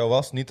wedstrijd voor jou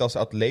was. Niet als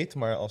atleet,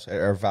 maar als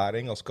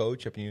ervaring, als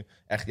coach. Je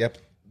hebt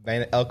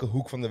bijna elke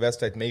hoek van de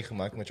wedstrijd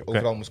meegemaakt, omdat je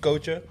overal moest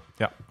coachen.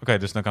 Ja, oké,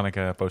 dus dan kan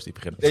ik positief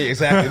beginnen. Nee,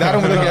 exact.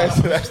 Daarom moet ik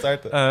juist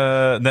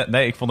starten.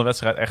 Nee, ik vond de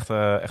wedstrijd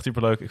echt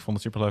superleuk. Ik vond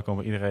het superleuk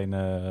om iedereen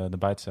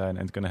erbij te zijn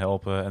en te kunnen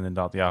helpen. En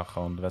inderdaad,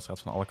 gewoon de wedstrijd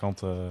van alle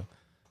kanten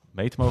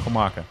mee te mogen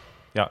maken.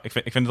 Ja, ik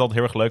vind het altijd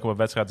heel erg leuk om een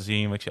wedstrijd te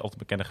zien. Want ik zie altijd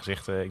bekende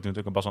gezichten. Ik doe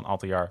natuurlijk best wel een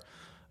aantal jaar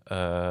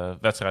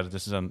wedstrijden.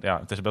 Dus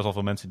het is best wel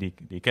veel mensen die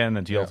ik ken.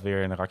 En Gilt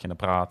weer en een rakje en een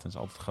praat. En het is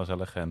altijd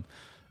gezellig. En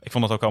ik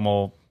vond het ook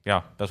allemaal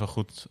best wel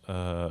goed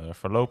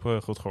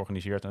verlopen, goed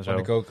georganiseerd en zo.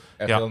 Vond ik ook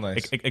echt heel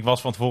nice. Ik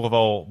was van tevoren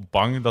wel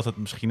bang dat het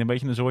misschien een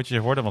beetje een zoortje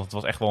zou worden. Want het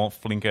was echt wel een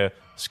flinke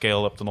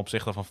scale-up ten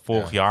opzichte van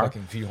vorig jaar.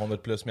 Fucking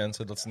 400 plus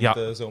mensen, dat is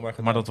niet zomaar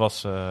gedaan. Maar dat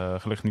was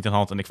gelukkig niet aan de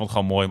hand. En ik vond het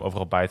gewoon mooi om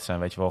overal bij te zijn.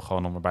 Weet je wel,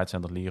 gewoon om erbij te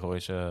zijn dat Leroy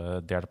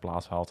zijn derde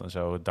plaats haalt en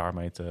zo.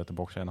 Daarmee te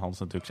boksen. En Hans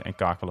natuurlijk zijn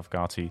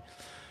NK-kwalificatie.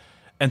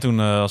 En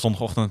toen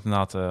zondagochtend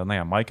inderdaad,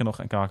 Maaike nog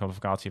een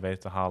NK-kwalificatie weten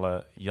te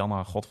halen.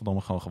 Janna,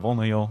 godverdomme, gewoon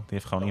gewonnen, joh. Die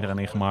heeft gewoon iedereen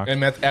ingemaakt. En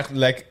met echt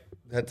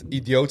het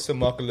idiootste,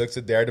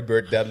 makkelijkste derde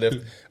bird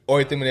deadlift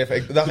ooit in mijn leven.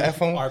 Ik dacht echt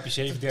van...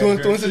 RP7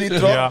 toen ze die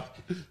trok,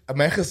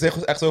 mijn gezicht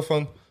was echt zo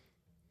van...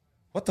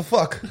 what the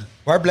fuck?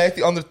 Waar blijft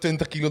die andere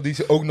 20 kilo die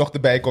ze ook nog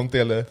erbij kon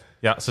tillen?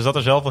 Ja, ze zat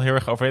er zelf wel heel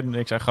erg over in. En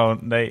ik zei gewoon,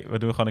 nee, we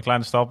doen gewoon een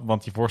kleine stap.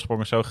 Want die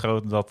voorsprong is zo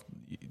groot dat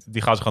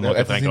die gaan ze gewoon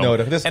nooit Het is niet opbrengen.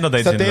 nodig. Dus En dat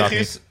deed ze inderdaad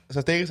niet.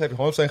 strategisch heb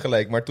je 100%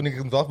 gelijk. Maar toen ik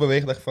het dag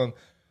beweeg, dacht ik van...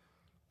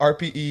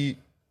 RPE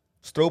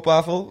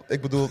stroopwafel.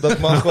 Ik bedoel, dat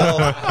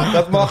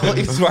mag wel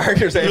iets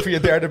zwaarder zijn voor je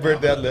derde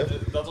beurt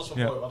deadlift. Dat was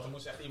wel mooi, want er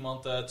moest echt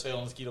iemand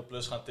 200 kilo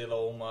plus gaan tillen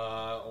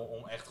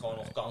om echt gewoon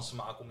nog kans te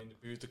maken om in de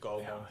buurt te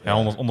komen. Ja,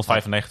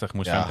 195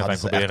 moest je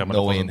proberen. Maar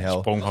dat was een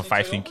sprong van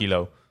 15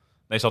 kilo.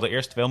 Nee, ze hadden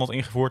eerst 200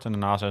 ingevoerd en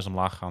daarna zijn ze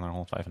omlaag gegaan naar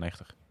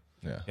 195.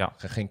 Ja.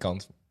 Geen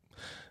kans.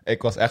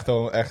 Ik was echt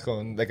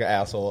gewoon lekker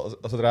asshole.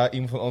 Als zodra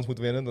iemand van ons moet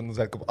winnen, dan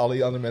zet ik op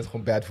alle andere mensen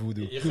gewoon bad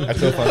voodoo. Echt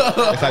zo van, ik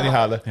ga het niet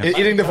halen. Ja.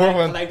 Iedereen ervoor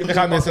van, je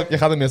gaat missen, je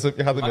gaat het missen.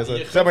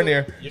 Zet maar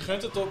neer. Je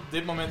gunt het op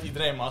dit moment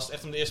iedereen, maar als het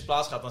echt om de eerste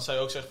plaats gaat, dan zou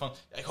je ook zeggen van,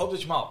 ja, ik hoop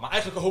dat je hem haalt. Maar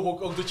eigenlijk hoop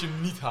ik ook dat je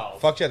hem niet haalt.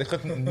 Fuck shit, ik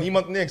gun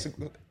niemand niks. I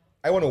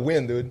want to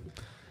win, dude.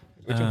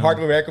 Weet je, hard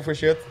werken voor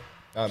shit.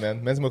 Ja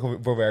man, mensen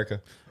mogen voor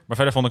werken. Maar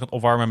verder vond ik het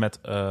opwarmen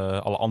met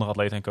alle andere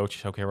atleten en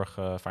coaches ook heel erg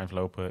fijn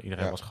verlopen.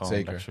 Iedereen was gewoon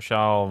lekker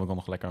sociaal. We konden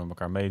nog lekker met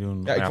elkaar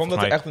meedoen. Ja, ik vond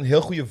dat er echt een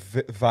heel goede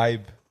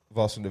vibe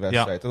was in de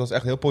wedstrijd. Het was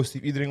echt heel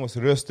positief. Iedereen was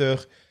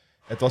rustig.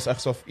 Het was echt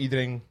alsof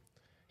iedereen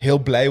heel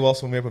blij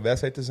was om weer op een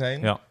wedstrijd te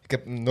zijn. Ja. Ik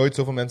heb nooit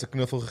zoveel mensen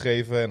knuffel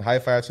gegeven en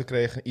high fives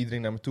gekregen.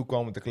 Iedereen naar me toe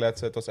kwam om te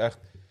kletsen. Het was echt...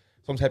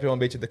 Soms heb je wel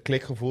een beetje de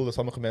klikgevoel dat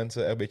sommige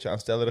mensen een beetje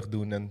aanstellerig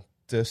doen en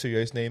te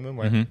serieus nemen.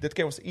 Maar dit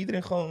keer was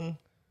iedereen gewoon...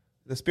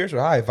 De spirits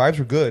were high, vibes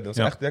were good. Dat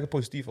was echt lekker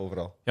positief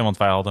overal. Ja, want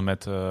wij hadden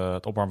met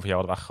het opwarmen van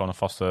jou hadden we gewoon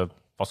een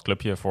vast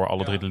clubje voor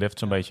alle drie de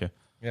lifts een beetje.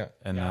 Ja.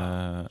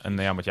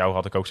 En met jou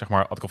had ik ook, zeg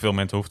maar, had ik al veel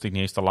momenten hoefde ik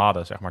niet eens te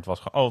laden, zeg maar. Het was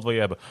gewoon, wat wil je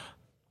hebben?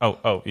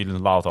 Jullie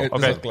laden het al.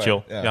 Oké,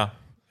 chill. Ja,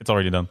 it's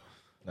already done.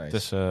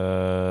 Nice.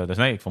 Dus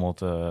nee, ik vond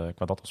het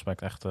qua dat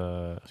aspect echt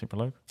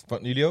superleuk.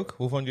 Vonden jullie ook?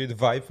 Hoe vonden jullie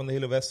de vibe van de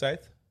hele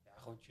wedstrijd? Ja,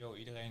 gewoon chill.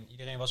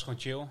 Iedereen was gewoon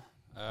chill.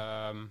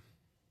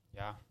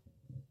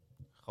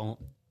 Gewoon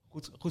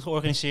goed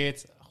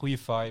georganiseerd, goede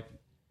vibe.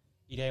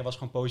 Iedereen was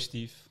gewoon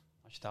positief,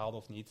 als je het haalde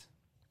of niet.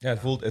 Ja, het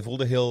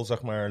voelde heel,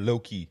 zeg maar,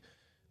 low-key.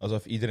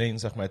 Alsof iedereen,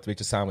 zeg maar, het een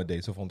beetje samen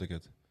deed. Zo vond ik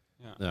het.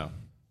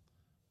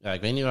 Ja,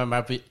 ik weet niet,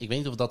 maar ik weet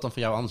niet of dat dan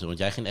voor jou anders is. Want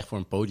jij ging echt voor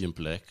een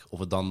podiumplek. Of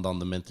het dan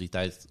de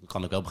mentaliteit...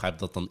 Kan ik wel begrijpen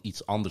dat dan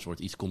iets anders wordt,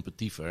 iets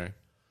competitiever.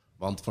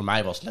 Want voor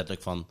mij was het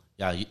letterlijk van...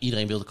 Ja,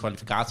 iedereen wilde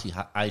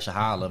kwalificatie-eisen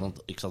halen.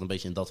 Want ik zat een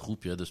beetje in dat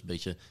groepje. Dus een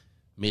beetje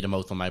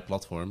middenmoot van mijn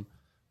platform.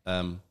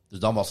 Dus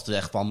dan was het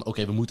echt van...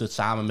 Oké, we moeten het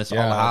samen met z'n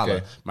allen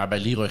halen. Maar bij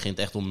Leroy ging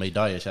het echt om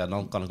medailles. Ja,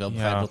 dan kan ik wel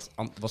begrijpen...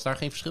 Was daar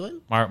geen verschil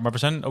in? Maar we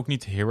zijn ook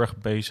niet heel erg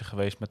bezig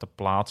geweest met de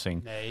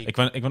plaatsing. Nee. Ik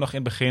ben nog in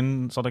het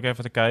begin... Zat ik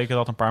even te kijken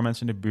dat een paar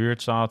mensen in de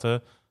buurt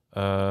zaten.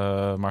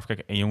 Maar even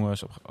kijken, één jongen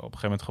is op een gegeven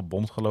moment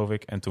gebomd, geloof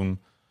ik. En toen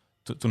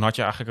had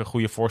je eigenlijk een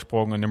goede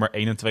voorsprong. En nummer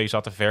 1 en 2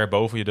 zaten ver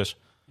boven je. Dus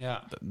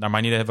naar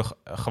mijn idee hebben we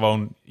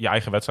gewoon je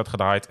eigen wedstrijd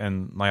gedraaid.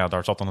 En nou ja,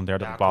 daar zat dan een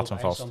derde plaats aan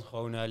vast. Ja, dan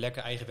gewoon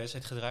lekker eigen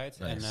wedstrijd gedraaid.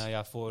 Nice.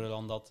 En voor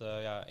dan dat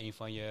een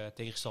van je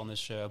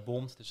tegenstanders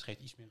bomt. Dus het geeft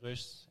iets meer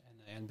rust. En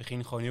in het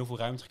begin gewoon heel veel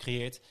ruimte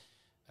gecreëerd.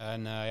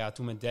 En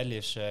toen met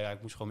deadlifts,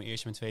 ik moest gewoon mijn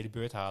eerste en mijn tweede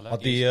beurt halen.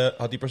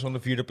 Had die persoon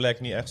de vierde plek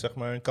niet echt, zeg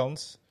maar, een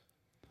kans?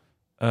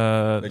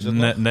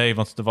 Nee,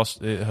 want er was,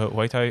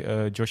 hoe heet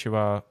hij?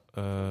 Joshua,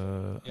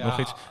 nog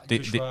iets?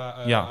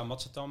 Joshua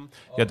Matsatam.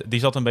 Ja, die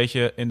zat een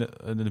beetje in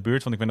de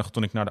buurt. Want ik weet nog,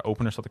 toen ik naar de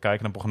opener zat te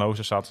kijken, naar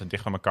prognoses, zaten ze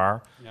dicht bij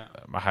elkaar. Ja.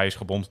 Maar hij is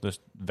gebomd, dus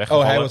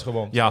weggevallen. Oh, hij was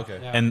gebomd. Ja,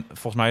 en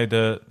volgens mij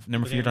de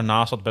nummer 4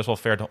 daarnaast zat best wel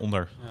ver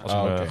daaronder. Ja. Als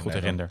ik me goed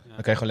herinner.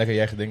 Dan kan je gewoon lekker je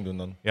eigen ding doen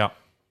dan. Ja.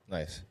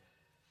 Nice.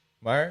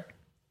 Maar...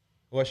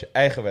 Hoe was je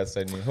eigen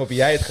wedstrijd nu? Hoe heb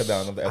jij het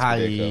gedaan op de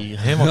SBD Cup?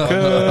 Helemaal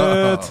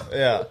kut.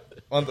 Ja,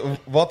 want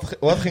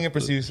wat ging er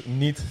precies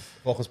niet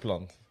volgens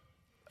plan?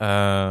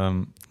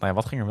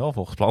 Wat ging er wel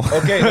volgens plan?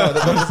 Oké, nou,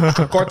 dat is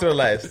een kortere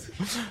lijst.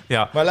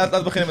 Ja. Maar laten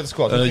we beginnen met de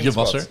squat. Je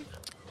was er.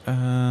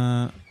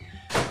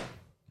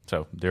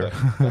 Zo, deur.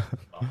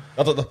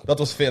 Ja. Dat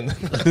was Finn.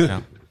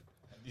 Ja.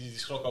 Die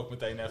schrok ook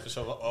meteen even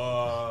zo van,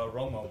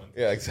 wrong moment.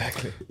 Ja,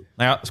 exactly.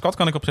 Nou ja, squat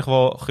kan ik op zich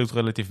wel goed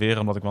relativeren,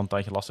 omdat ik wel een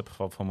tijdje last heb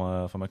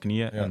van mijn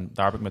knieën. Ja. En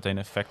daar heb ik meteen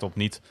effect op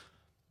niet,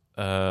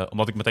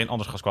 omdat ik meteen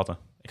anders ga squatten.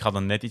 Ik ga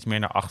dan net iets meer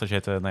naar achter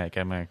zitten. Nee,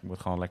 ik moet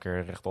gewoon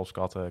lekker rechtop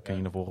squatten, kun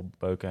je naar voren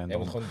beuken. En je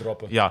moet gewoon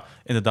droppen. Ja,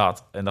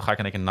 inderdaad. En dan ga ik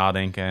in één keer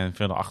nadenken en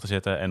veel naar achter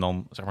zitten. En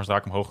dan, zeg maar, zodra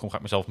ik omhoog kom, ga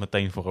ik mezelf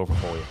meteen voorover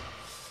gooien.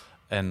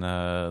 En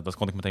dat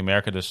kon ik meteen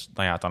merken. Dus,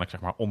 nou ja, uiteindelijk, zeg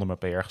maar, onder mijn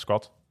PR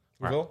gesquat.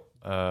 Hoeveel?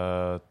 2,35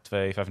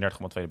 op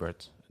mijn tweede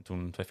beurt. En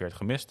toen 2,40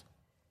 gemist.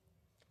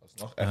 Dat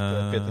is nog echt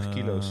 40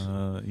 kilo's.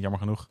 Jammer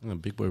genoeg.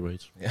 Big boy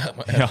weights. Ja,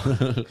 maar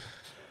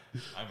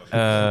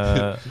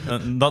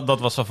dat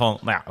was zo van,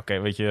 nou ja, oké,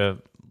 weet je,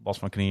 was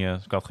mijn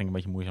knieën, squat ging een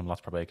beetje moeizaam de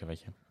laatste paar weken,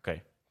 weet je. Oké.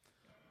 En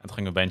toen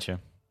ging een benchje.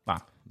 Nou,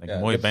 denk een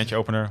mooie bench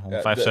opener,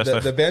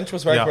 165. De bench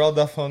was waar ik vooral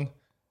dacht van,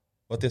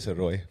 wat is er,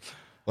 Roy?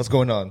 What's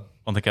going on?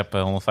 Want ik heb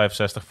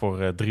 165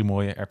 voor 3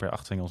 mooie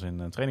RP8 singles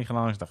in training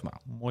gedaan. Dus ik dacht, nou,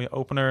 mooie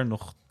opener.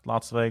 Nog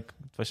laatste week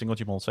 2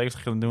 singeltjes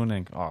 170 kunnen doen. En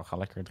ik ga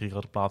lekker 3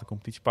 grote platen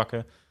competitie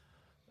pakken.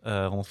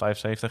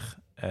 175.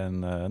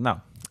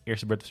 En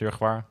eerste beurt is heel erg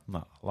waar.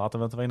 Nou, laten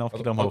we 2,5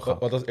 kilo omhoog gaan.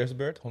 Wat was de eerste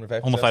beurt?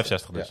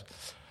 165 dus. Ja.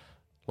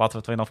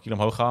 Laten we 2,5 kilo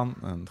omhoog gaan.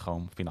 En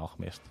gewoon finaal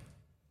gemist.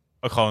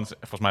 Ook gewoon,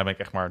 volgens mij ben ik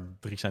echt maar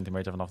 3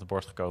 centimeter vanaf de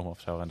borst gekomen of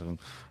zo. En toen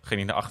ging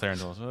hij naar achter en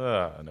toen was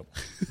nope.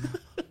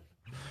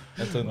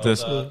 En toen,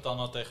 dus, wat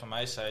Tanno tegen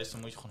mij zei, is dan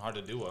moet je gewoon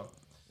harder duwen.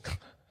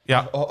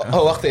 Ja.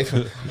 Wacht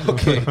even.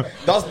 Oké.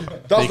 Dat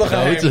is nog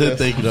een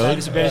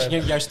tijdens de bench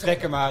ging juist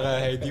trekken, maar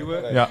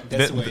duwen. Ja,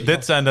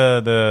 dit zijn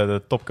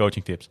de top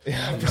coaching tips.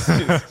 Ja,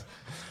 precies.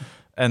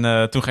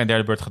 En toen geen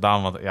derde beurt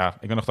gedaan, want ja,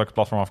 ik weet nog dat ik het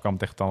platform afkwam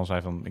tegen Tanno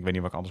zei van, ik weet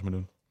niet wat ik anders moet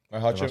doen. Maar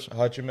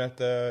had je met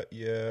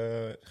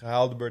je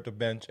gehaalde beurt op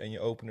bench en je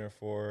opener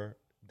voor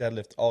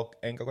deadlift al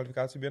enkel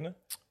kwalificatie binnen?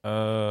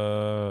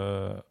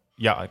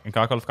 Ja,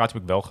 NK-kwalificatie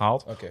heb ik wel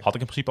gehaald. Okay. Had ik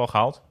in principe al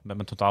gehaald met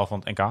mijn totaal van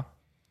het NK.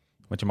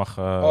 Want je mag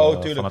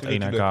van het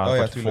ene NK naar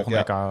het volgende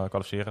NK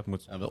kwalificeren. Het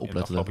moet wel in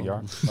het afgelopen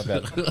jaar. Dus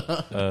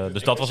Okay.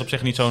 dat was op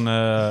zich niet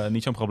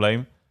zo'n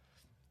probleem.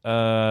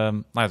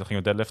 Toen gingen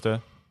we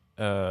deadliften.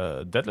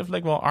 Deadlift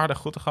leek wel aardig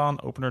goed te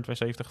gaan. Opener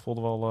 270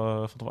 voelde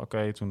wel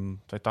oké.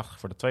 Toen 280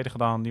 voor de tweede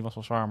gedaan. Die was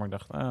wel zwaar. Maar ik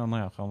dacht,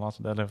 gewoon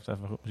laatste deadlift.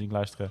 Even goed muziek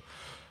luisteren.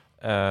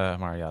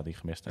 Maar ja, die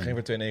gemist. Geen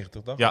voor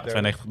 92 toch? Ja,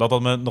 92. Dat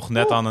had me nog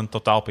net aan een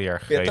totaal PR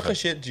gegeven. Ja, toch een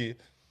shit, G.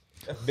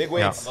 Big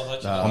weights. Ja. Wat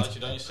had je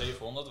dan je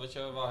 700 wat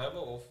je wou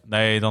hebben? Of?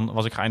 Nee, dan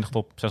was ik geëindigd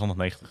op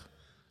 690.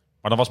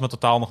 Maar dan was mijn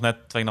totaal nog net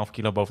 2,5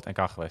 kilo boven het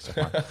NK geweest, zeg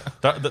maar.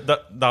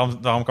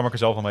 Daarom kwam ik er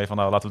zelf van mee van,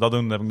 laten we dat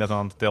doen. Dan heb ik net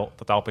aan het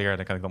totaal PR,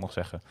 dan kan ik dat nog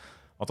zeggen.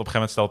 Want op een gegeven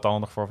moment stelt het dan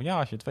nog voor van,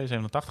 als je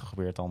 287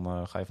 probeert,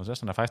 dan ga je van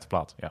 6e naar 5e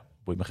plaats. Ja,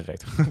 boeit me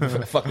gereed.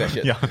 Fuck that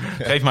shit. Ja,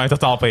 geef mij een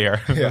totaal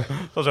PR. Ja.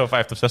 Zo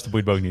 5e of 6e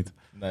boeit me ook niet.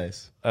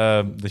 Nice.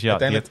 Dus ja.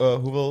 Uiteindelijk,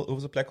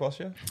 hoeveel plek was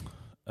je?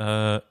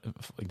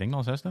 Ik denk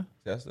dan 6e.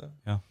 6e?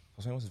 Ja.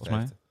 Volgens mij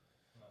was het 5e.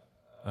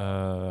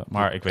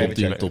 Maar ik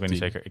weet niet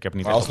zeker. Ik heb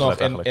niet maar alsnog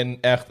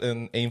echt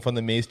een van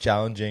de meest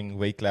challenging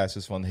weight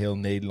classes van heel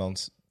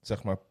Nederlands,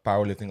 zeg maar,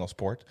 powerlifting als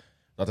sport.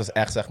 Dat is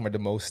echt, zeg maar, de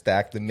most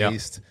stacked, de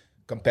meest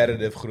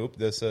competitive groep.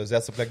 Dus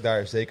 6e plek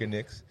daar is zeker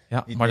niks.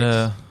 Ja, niet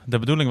maar de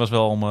bedoeling was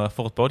wel om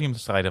voor het podium te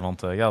strijden. Want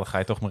dan ga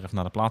je toch maar even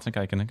naar de plaats en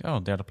kijken. En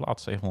denk derde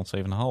plaats, 707,5.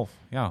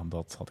 Ja,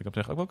 dat had ik op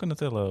zich ook wel kunnen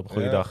tillen op een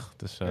goede dag.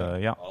 Dus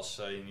ja. Als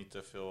je niet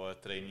te veel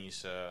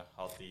trainees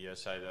had die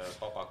zeiden,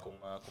 papa, kom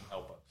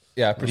helpen.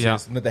 Ja, precies. Ja.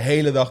 Met de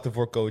hele dag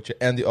ervoor coachen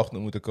en die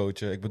ochtend moeten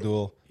coachen. Ik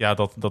bedoel... Ja,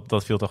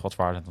 dat viel toch wat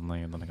zwaarder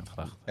dan ik had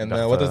gedacht.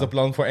 En wat is de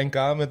plan voor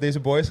NK met deze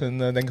boys? En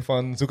denken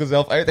van, zoek het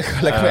zelf uit. Ik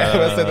ga lekker mijn eigen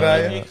wedstrijd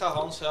draaien. Ik ga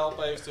Hans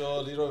helpen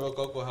eventueel. Leroy wil ik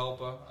ook wel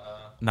helpen.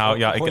 Nou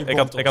ja, ik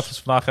had dus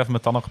vandaag even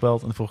met Tanno gebeld.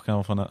 En dan vroeg ik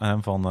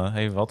hem van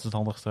hey, wat is het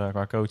handigste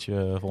qua coach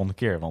volgende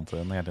keer? Want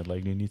dat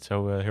leek nu niet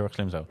zo heel erg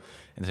slim zo.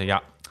 En hij zei,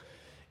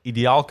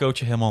 ideaal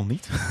coachen helemaal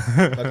niet.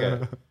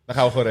 Oké, dan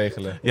gaan we gewoon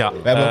regelen. Ja,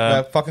 we hebben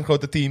een fucking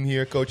grote team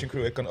hier, coaching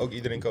crew. Ik kan ook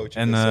iedereen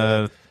coachen.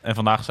 En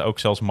vandaag zei ook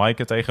zelfs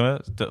Maaike tegen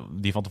me,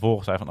 die van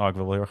tevoren zei van, ik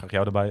wil wel heel graag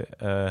jou erbij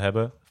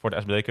hebben voor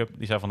de SBD Cup.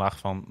 Die zei vandaag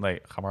van, nee,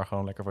 ga maar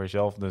gewoon lekker voor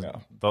jezelf. Dus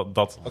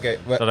Oké,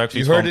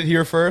 you heard it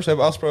here first. We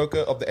hebben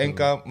afgesproken, op de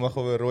NK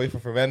mogen we Roy van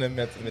verwennen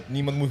met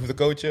niemand hoeven te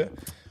coachen.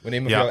 We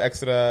nemen voor jou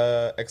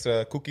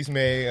extra cookies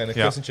mee en een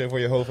kussentje voor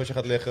je hoofd als je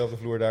gaat liggen op de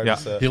vloer daar. Ja.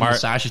 Dus, heel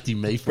massageteam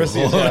mee voor.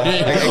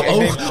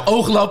 Precies,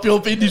 ooglapje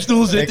op in die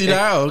stoel zit hij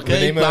daar. Oké, we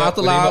nemen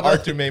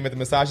Arthur mee met de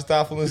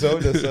massagetafel en zo.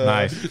 Dus,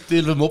 nice.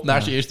 Tillen we hem op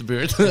naar zijn eerste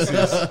beurt.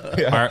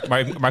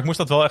 Maar ik moest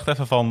dat wel echt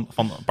even van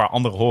een paar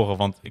anderen horen.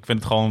 Want ik vind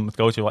het gewoon, het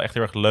coachen wel echt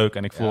heel erg leuk.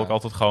 En ik voel ook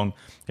altijd gewoon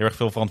heel erg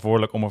veel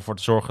verantwoordelijk om ervoor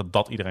te zorgen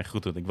dat iedereen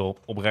goed doet. Ik wil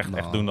oprecht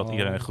echt doen dat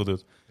iedereen goed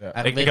doet.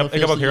 Ja. Ik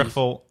heb ook heel erg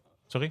veel...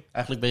 Sorry?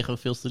 Eigenlijk ben je gewoon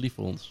veel te lief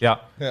voor ons.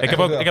 Ja, ik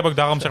heb ook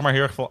daarom zeg maar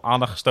heel erg veel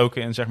aandacht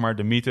gestoken in zeg maar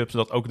de meetups,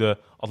 zodat ook de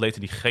atleten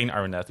die geen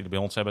Iron Athlete bij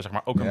ons hebben, zeg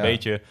maar ook een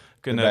beetje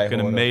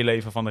kunnen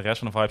meeleven van de rest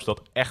van de vibe,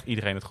 zodat echt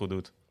iedereen het goed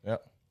doet. Ja.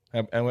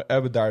 En we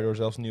hebben daardoor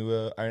zelfs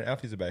nieuwe Iron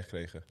Athletes erbij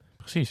gekregen.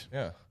 Precies.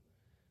 Ja.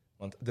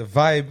 Want de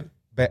vibe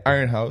bij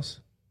Iron House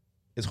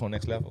is gewoon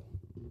next level.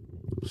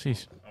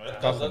 Precies.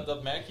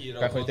 Dat merk je hier ook.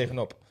 Daar ga je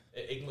tegenop.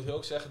 Ik moet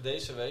ook zeggen,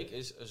 deze week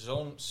is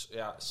zo'n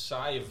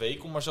saaie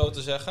week, om maar zo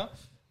te zeggen.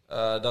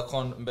 Dat ik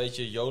gewoon een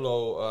beetje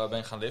YOLO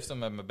ben gaan liften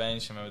met mijn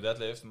bench en met mijn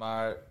deadlift.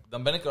 Maar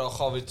dan ben ik er al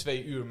gauw weer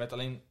 2 uur met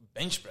alleen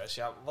benchpress.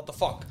 Ja, what the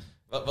fuck?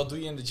 Wat doe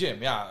je in de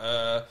gym?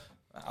 Ja,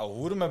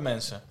 hoeren met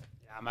mensen.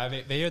 Ja, maar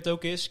weet je wat het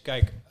ook is?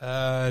 Kijk,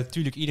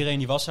 natuurlijk iedereen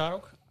die was daar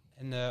ook.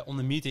 En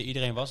onder meeten,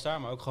 iedereen was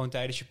daar. Maar ook gewoon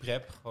tijdens je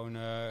prep. Gewoon,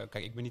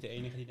 kijk, ik ben niet de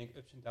enige die denk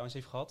ups en downs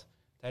heeft gehad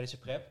tijdens de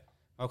prep.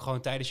 Maar ook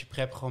gewoon tijdens je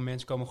prep, gewoon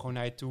mensen komen gewoon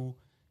naar je toe.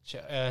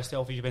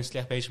 Stel voor je bent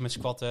slecht bezig met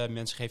squatten,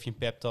 mensen geven je een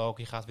pep talk,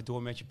 je gaat weer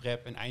door met je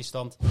prep en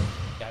eindstand.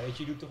 Ja, weet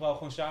je doet het toch wel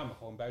gewoon samen.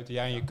 Gewoon buiten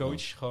jij en je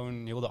coach,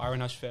 gewoon heel de Iron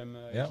House fam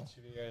ziet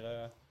ze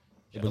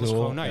weer. Dat is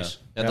gewoon nice.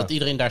 Ja, dat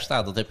iedereen daar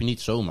staat, dat heb je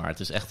niet zomaar. Het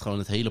is echt gewoon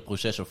het hele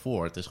proces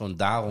ervoor. Het is gewoon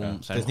daarom zijn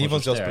we. Het is niet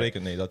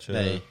vanzelfsprekend, nee. Dat je,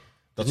 nee.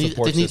 Het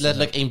is niet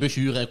letterlijk 1 busje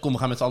huren en kom, we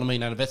gaan met z'n allen mee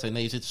naar de wedstrijd.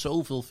 Nee, je zit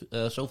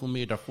zoveel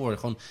meer daarvoor.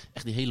 Gewoon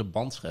echt die hele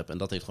band scheppen. En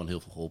dat heeft gewoon heel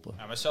veel geholpen.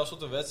 Ja, maar zelfs op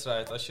de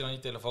wedstrijd, als je dan je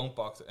telefoon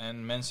pakt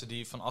en mensen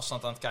die van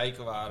afstand aan het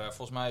kijken waren.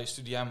 Volgens mij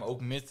stuurde jij me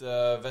ook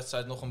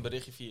mid-wedstrijd nog een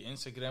berichtje via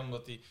Instagram.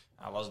 Omdat hij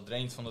Hij was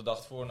drained van de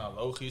dag voor, nou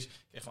logisch. Ik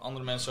kreeg van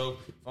andere mensen ook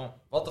van,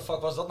 what the fuck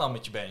was dat nou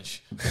met je bench?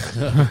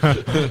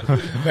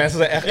 Mensen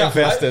zijn echt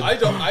invested. I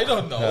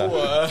don't know.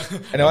 Ja.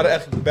 En er waren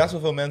echt best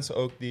wel veel mensen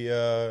ook die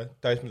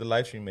thuis met de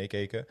livestream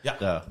meekeken.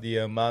 Ja.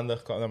 Die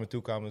maandag naar me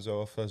toe kwamen, zo,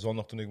 of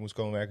zondag toen ik moest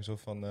komen werken. Zo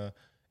van,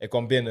 ik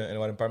kwam binnen en er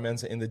waren een paar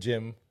mensen in de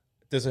gym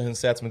tussen hun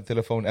sets met de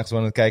telefoon echt zo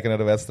aan het kijken naar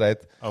de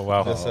wedstrijd. Oh,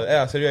 wauw. Dus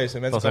ja, serieus.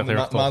 En mensen Dat is echt kwamen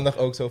heel tof. maandag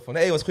ook zo van,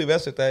 hey, wat een goede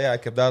wedstrijd. Ja,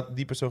 ik heb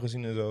die persoon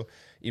gezien en zo.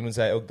 Iemand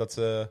zei ook dat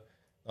ze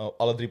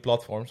alle 3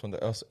 platforms, want er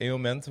was één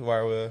moment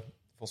waar we,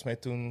 volgens mij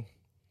toen,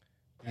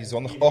 die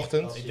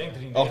zondagochtend, Ik denk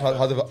 3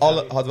 hadden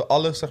we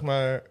alle, zeg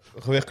maar,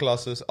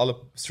 gewichtklasses, alle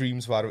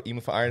streams waren we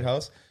iemand van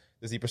Ironhouse.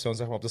 Dus die persoon,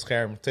 zeg maar, op het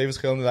scherm 2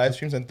 verschillende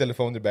livestreams en een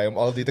telefoon erbij om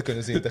alle die te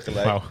kunnen zien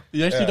tegelijk. Wauw.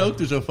 Jij ziet ook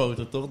dus zo'n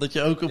foto, toch? Dat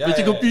je ook met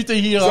je computer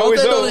hier had.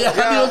 Sowieso, En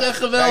dan, die was echt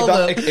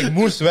geweldig. Ik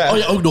moest weg. Oh,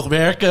 je ook nog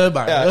werken,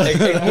 maar... Ja,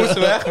 ik moest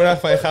weg, maar dacht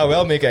van, ik ga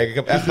wel meekijken. Ik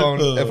heb echt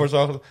gewoon ervoor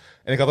zorgen.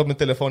 En ik had op mijn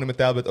telefoon en mijn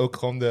tablet ook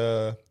gewoon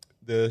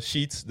de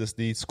sheets, dus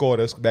die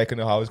scores bij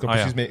kunnen houden. Dus ik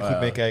kon precies goed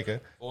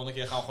meekijken. Volgende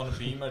keer gaan we gewoon een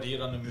beamer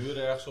hier aan de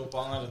muur ergens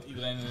ophangen. Dat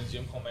iedereen in de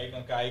gym gewoon mee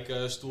kan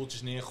kijken.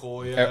 Stoeltjes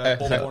neergooien,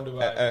 popcorn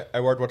erbij.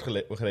 Er wordt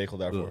geregeld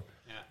daarvoor.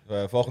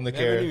 Volgende We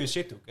keer... hebben nu een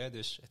zithoek, hè,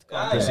 dus het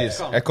kan. Precies.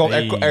 Het kan.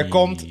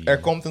 Er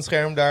komt een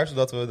scherm daar,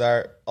 zodat we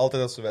daar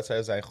altijd als de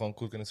wedstrijden zijn gewoon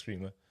goed kunnen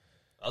streamen.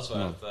 Dat is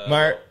wel echt...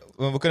 Maar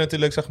we kunnen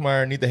natuurlijk, zeg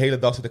maar, niet de hele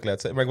dag zitten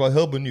kletsen. Maar ik ben wel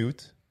heel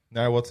benieuwd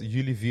naar wat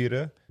jullie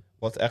vieren.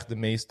 Wat echt de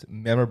meest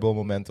memorable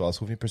moment was. Het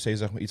hoeft niet per se,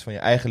 zeg maar, iets van je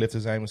eigen lift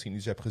te zijn. Misschien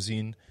iets je hebt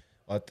gezien.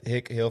 Wat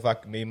ik heel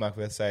vaak meemaak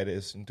wedstrijden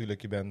is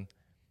natuurlijk, je bent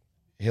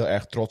heel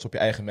erg trots op je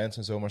eigen mensen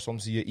en zo. Maar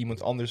soms zie je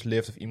iemand anders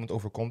lift of iemand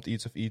overkomt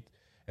iets of iets.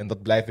 En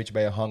dat blijft een beetje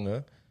bij je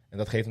hangen. En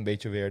dat geeft een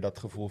beetje weer dat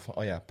gevoel van,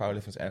 oh ja,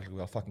 powerlifting is eigenlijk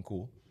wel fucking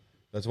cool.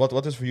 Dus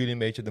wat is voor jullie een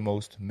beetje de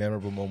most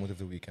memorable moment of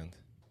the weekend?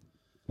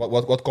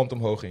 Wat komt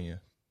omhoog in je?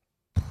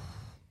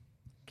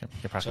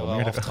 Ik heb haar Zo wel wel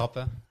meer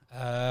aftrappen.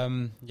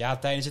 Ja,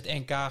 tijdens het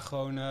NK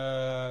gewoon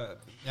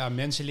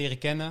mensen leren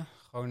kennen.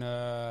 Gewoon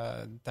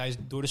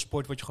door de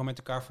sport word je gewoon met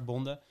elkaar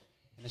verbonden.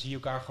 En dan zie je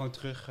elkaar gewoon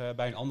terug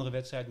bij een andere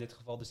wedstrijd. In dit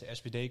geval dus de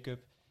SBD Cup.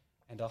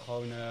 En dan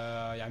gewoon,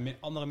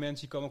 andere mensen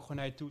die komen ook gewoon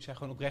naar je toe. Zijn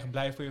gewoon oprecht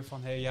blij voor je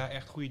van, hey, ja,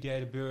 echt goede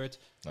derde beurt.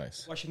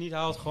 Nice. Als je het niet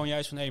haalt, gewoon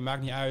juist van, hey,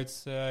 maakt niet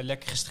uit.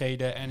 Lekker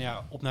gestreden en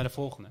ja, op naar de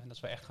volgende. En dat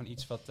is wel echt gewoon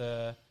iets wat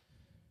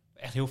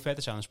echt heel vet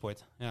is aan de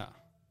sport. Ja.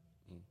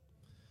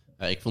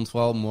 Ja, ik vond het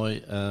vooral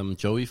mooi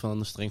Joey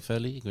van Strength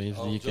Valley. Ik weet niet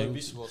of die je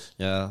kent.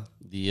 Ja,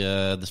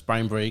 de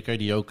spinebreaker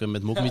die ook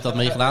met Mokmeet had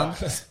meegedaan.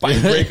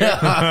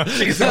 Spinebreaker?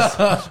 Jesus.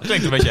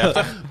 Klinkt een beetje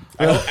heftig.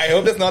 I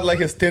hope that's not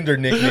like his Tinder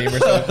nickname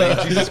or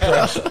something. Jesus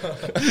Christ.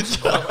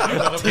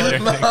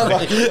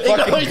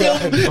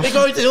 Ik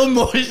wou iets heel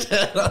moois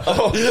zeggen.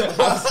 Oh,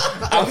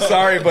 I'm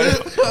sorry,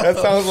 but that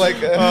sounds like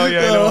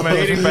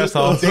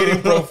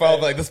dating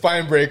profile, like the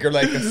spinebreaker,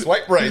 like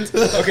swipe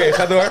right. Oké,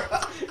 ga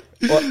door.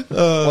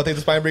 Wat heeft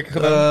de spinebreaker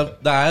gedaan?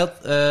 Hij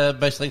had,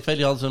 bij Strength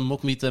Valley hadden ze een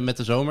mockmeet met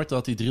de zomer. Toen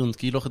had hij 300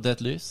 kilo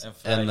gedeadlift.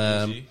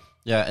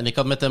 En ik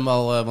had met hem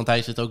al, want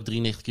hij zit ook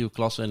 93 kilo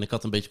klasse. En ik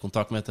had een beetje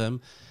contact met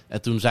hem.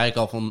 En toen zei ik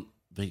al van,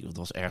 dat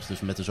was ergens dus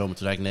met de zomer.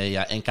 Toen zei ik, nee,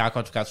 ja,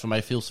 NK-kwalificatie is voor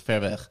mij veel te ver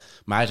weg.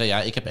 Maar hij zei,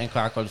 ja, ik heb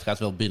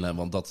NK-kwalificatie wel binnen.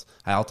 Want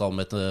hij had al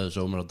met de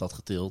zomer dat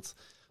getild.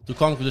 Toen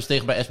kwam ik dus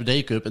tegen bij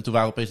SBD Cup. En toen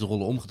waren opeens de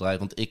rollen omgedraaid.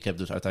 Want ik heb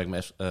dus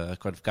uiteindelijk mijn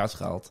kwalificatie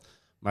gehaald.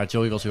 Maar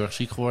Joey was heel erg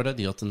ziek geworden.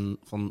 Die had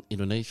van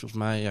Indonesië,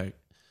 volgens mij.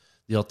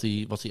 Ja,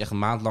 was hij echt een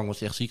maand lang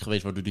echt ziek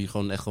geweest. Waardoor hij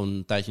gewoon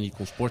een tijdje niet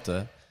kon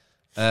sporten.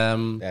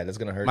 That's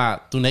gonna hurt.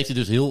 Maar toen heeft hij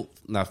dus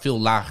veel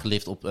lager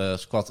gelift op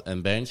squat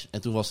en bench.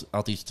 En toen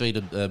had hij zijn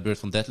tweede beurt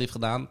van deadlift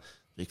gedaan.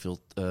 Ik veel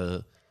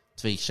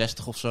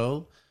 260 of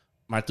zo.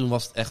 Maar toen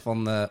was het echt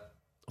van...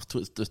 Of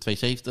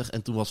 270.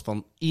 En toen was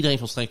van iedereen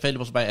van Strength Valley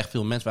was erbij. Echt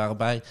veel mensen waren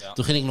bij. Ja.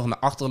 Toen ging ik nog naar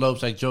achteren lopen.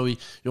 Zei ik, Joey,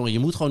 jongen, je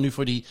moet gewoon nu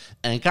voor die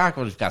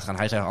NK-kwalificatie gaan.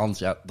 Hij zei, Hans,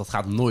 ja, dat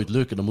gaat nooit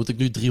lukken. Dan moet ik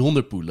nu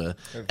 300 poelen.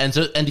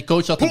 En die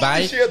coach zat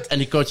erbij. En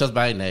die coach zat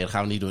erbij. Nee, dat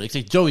gaan we niet doen. Ik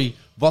zeg, Joey,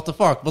 what the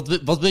fuck?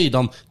 Wat wil je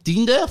dan?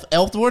 10e of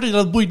 11e worden?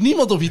 Dat boeit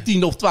niemand of je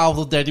 10e of 12e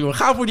of 13e wordt.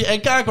 Ga voor die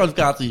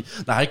NK-kwalificatie.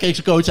 Nou, hij keek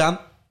zijn coach aan.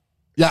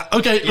 Ja,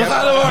 oké, we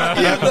gaan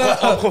ervoor. Je hebt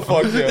het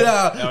opgefokt, joh.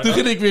 Ja, toen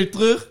ging ik weer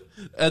terug.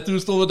 En toen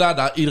stonden we daar.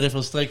 Nou, iedereen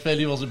van Strength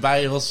Valley was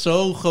erbij. Er was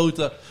zo'n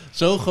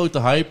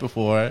grote hype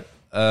ervoor. Heeft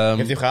hij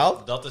hem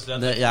gehaald? Dat is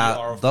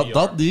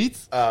dat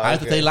niet. Hij heeft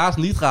het helaas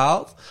niet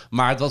gehaald.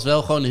 Maar het was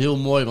wel gewoon heel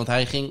mooi. Want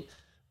hij ging...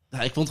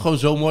 ik vond het gewoon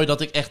zo mooi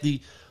dat ik echt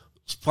die...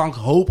 Frank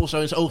Hoop of zo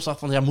in zijn ogen zag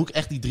van... Ja, moet ik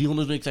echt die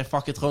 300 doen? Ik zei,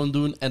 fuck it, gewoon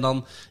doen. En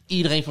dan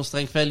iedereen van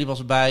Strength Valley was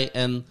erbij.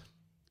 En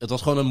het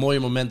was gewoon een mooi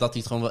moment dat hij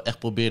het gewoon wel echt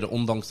probeerde.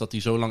 Ondanks dat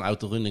hij zo lang uit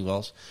de running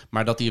was.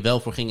 Maar dat hij er wel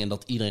voor ging en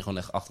dat iedereen gewoon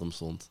echt achter hem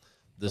stond.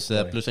 Dus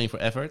plus 1 voor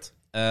effort.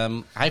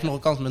 Hij heeft nog een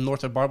kans met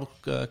Noordwijk Barbell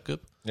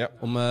Cup. Ja.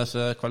 Om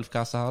zijn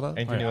kwalificatie te halen.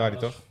 1 januari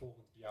toch?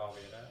 Volgend jaar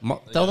weer,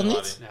 hè? Telt dat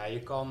niet? Ja, je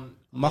kan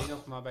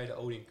nog maar bij de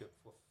Odin Cup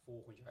voor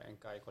volgend jaar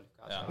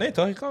NK-kwalificatie. Ja. Nee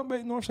toch? Je kan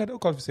bij Northside ook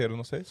kwalificeren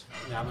nog steeds.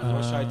 Ja, maar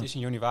Northside is in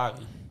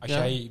januari. Als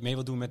jij mee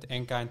wilt doen met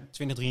NK in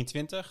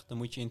 2023, dan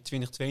moet je in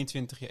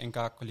 2022 je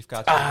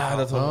NK-kwalificatie halen.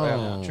 Dat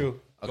was true.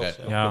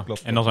 Okay.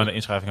 Klopt. En dan zijn de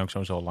inschrijvingen ook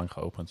sowieso al lang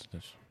geopend.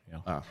 Dus,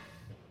 ja.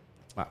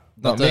 Maar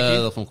Mickey?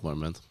 dat vond ik een mooi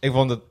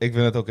moment. Ik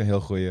vind het ook een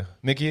heel goeie.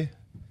 Mickey?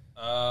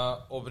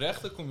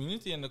 Oprecht de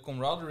community en de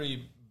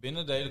camaraderie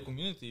binnen de hele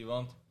community.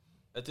 Want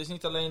het is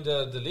niet alleen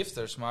de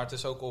lifters, maar het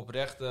is ook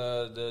oprecht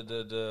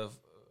de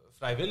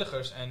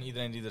vrijwilligers en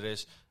iedereen die er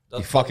is.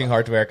 Die fucking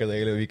hard werken de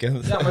hele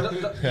weekend. Ja, maar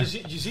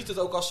je ziet het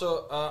ook als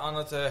ze aan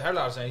het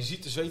herladen zijn. Je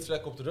ziet de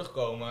zweetvlekken op de rug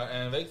komen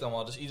en weet het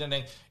allemaal. Dus iedereen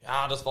denkt,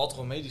 ja, dat valt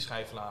gewoon mee die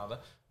schijfladen.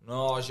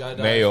 Nou, als jij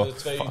daar Nee, joh.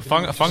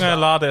 Vangen en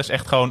laden is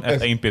echt gewoon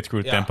F1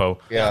 pitcrew tempo.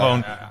 Ja.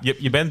 Gewoon,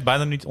 je bent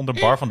bijna niet onder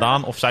bar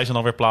vandaan of zij zijn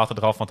alweer platen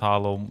eraf aan het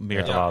halen om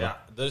meer te laden.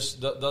 Ja. Dus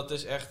dat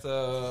is echt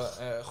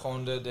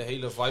gewoon de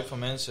hele vibe van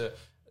mensen.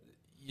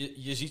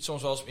 Je ziet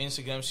soms wel eens op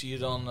Instagram, zie je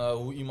dan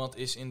hoe iemand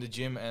is in de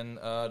gym en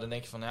dan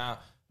denk je van, ja,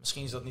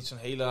 misschien is dat niet zo'n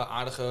hele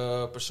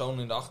aardige persoon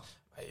in de acht.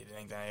 Maar je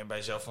denkt bij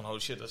jezelf van, holy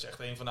shit, dat is echt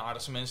een van de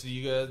aardigste mensen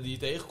die je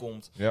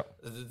tegenkomt. Ja.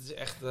 Het is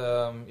echt,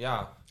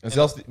 ja. En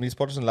zelfs die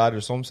sporters en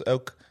laders, soms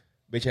ook een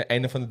beetje aan het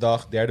einde van de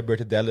dag, derde beurt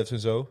de deadlifts en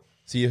zo,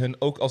 zie je hun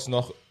ook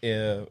alsnog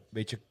een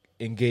beetje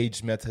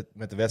engaged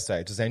met de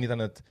wedstrijd. Ze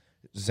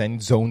zijn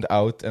niet zoned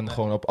out en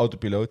gewoon op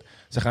autopiloot.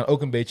 Ze gaan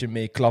ook een beetje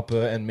mee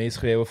klappen en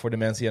meeschreeuwen voor de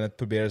mensen die aan het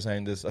proberen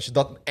zijn. Dus als je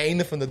dat aan het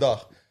einde van de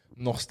dag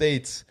nog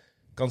steeds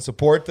kan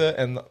supporten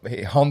en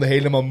handen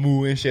helemaal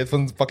moe en shit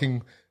van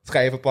fucking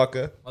schijven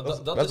pakken. Maar dat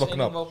is wel één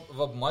knap. ding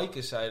wat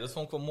Maaike zei, dat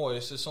vond ik wel mooi.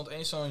 Dus er stond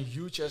eens zo'n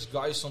huge-ass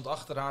guy stond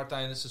achter haar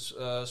tijdens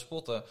het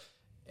spotten.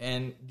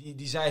 En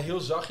die zei heel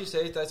zachtjes de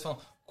hele tijd van,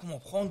 kom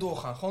op, gewoon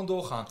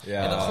doorgaan.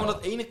 Ja. En dan gewoon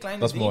dat ene kleine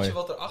Dat is dingetje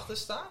mooi. wat erachter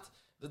staat,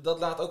 dat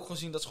laat ook gewoon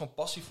zien dat ze gewoon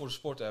passie voor de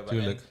sport hebben.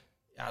 Tuurlijk. En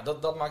ja,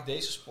 dat maakt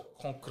deze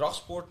gewoon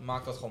krachtsport,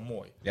 maakt dat gewoon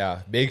mooi.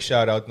 Ja, big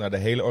shout-out naar de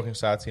hele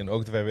organisatie en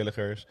ook de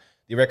vrijwilligers.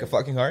 Die werken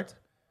fucking hard.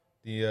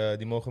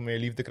 Die mogen meer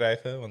liefde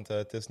krijgen, want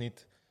het is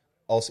niet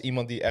als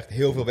iemand die echt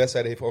heel veel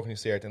wedstrijden heeft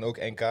georganiseerd en ook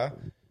NK.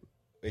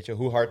 Weet je,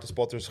 hoe hard de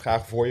spotters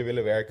graag voor je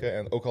willen werken.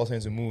 En ook al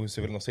zijn ze moe, ze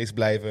willen nog steeds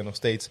blijven, nog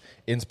steeds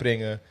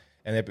inspringen.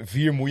 En je hebt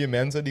 4 moeie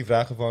mensen die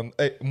vragen van,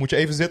 hey, moet je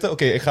even zitten?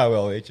 Oké, ik ga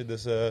wel, weet je.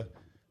 Dus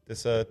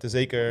het is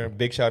zeker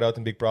big shout-out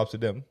en big props to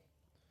them.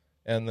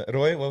 En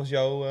Roy, wat was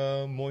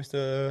jouw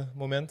mooiste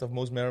moment of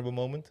most memorable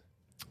moment?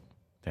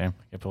 Damn,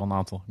 ik heb er wel een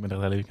aantal. Ik ben er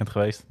het hele weekend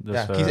geweest. Dus,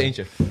 Ja, kies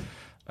eentje.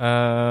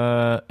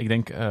 Ik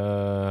denk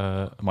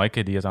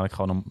Maaike, die uiteindelijk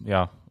gewoon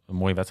een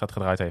mooie wedstrijd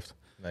gedraaid heeft.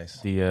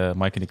 Nice.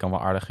 Maaike die kan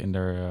wel aardig in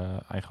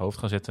haar eigen hoofd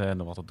gaan zitten.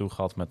 En wat dat doe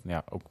gehad met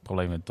ook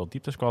problemen met tot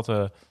diepte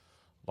squatten.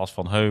 Last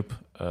van heup,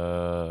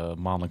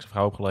 maandelijkse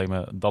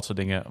vrouwenproblemen, dat soort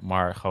dingen.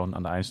 Maar gewoon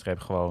aan de eindstreep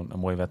gewoon een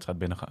mooie wedstrijd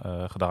binnen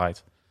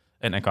gedraaid.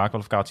 En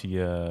NK-kwalificatie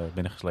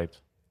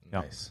binnengesleept.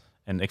 Ja. Nice.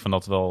 En ik vind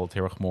dat wel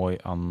heel erg mooi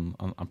aan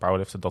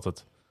powerliften. Dat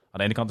het aan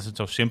de ene kant is het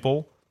zo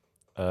simpel.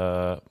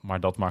 Maar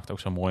dat maakt het ook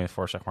zo mooi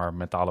voor, zeg maar,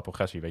 mentale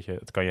progressie. Weet je?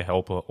 Het kan je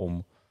helpen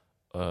om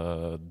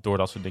door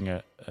dat soort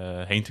dingen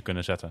heen te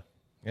kunnen zetten.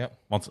 Ja.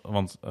 Want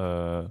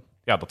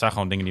dat zijn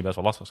gewoon dingen die best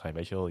wel lastig zijn.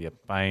 Weet je wel, je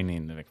hebt pijn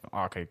in. Dan denk ik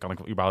van, oké, kan ik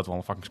überhaupt wel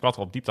een fucking squat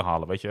op diepte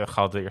halen? Weet je,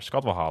 ga de eerste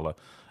squat wel halen.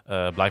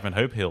 Blijft mijn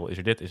heup heel? Is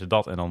er dit, is er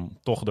dat? En dan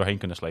toch doorheen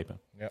kunnen slepen.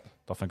 Ja.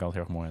 Dat vind ik altijd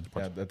heel erg mooi aan de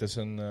sport. Ja, dat is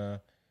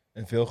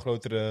een veel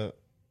grotere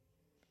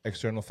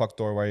external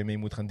factor waar je mee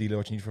moet gaan dealen.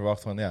 Wat je niet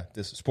verwacht van, ja, het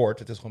is sport.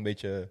 Het is gewoon een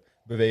beetje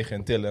bewegen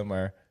en tillen.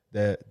 Maar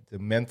de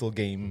mental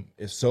game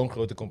is zo'n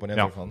grote component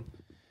ervan.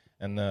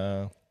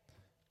 En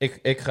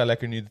ik ga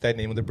lekker nu de tijd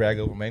nemen om te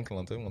braggen over mijn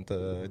klanten. Want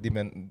die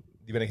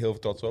ben ik heel veel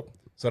trots op.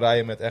 Ze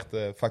rijden met echt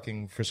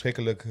fucking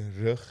verschrikkelijk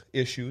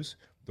rug-issues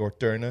door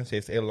turnen. Ze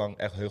heeft heel lang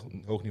echt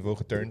hoog niveau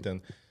geturnd.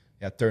 En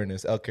ja, turnen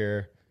is elke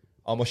keer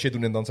allemaal shit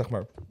doen en dan zeg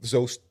maar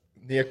zo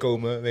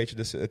neerkomen, weet je.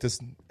 Dus het is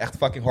echt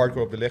fucking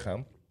hardcore op de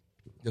lichaam.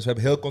 Dus we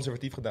hebben heel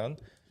conservatief gedaan.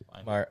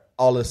 Maar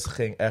alles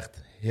ging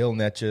echt heel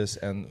netjes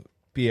en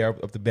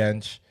PR op de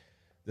bench.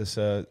 Dus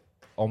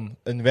om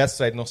een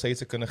wedstrijd nog steeds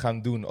te kunnen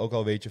gaan doen, ook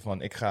al weet je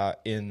van, ik ga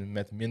in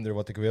met minder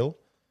wat ik wil.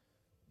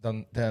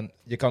 Dan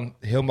je kan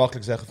heel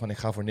makkelijk zeggen van, ik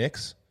ga voor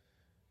niks.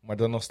 Maar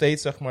dan nog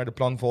steeds, zeg maar, de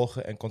plan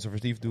volgen en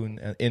conservatief doen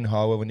en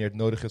inhouden wanneer het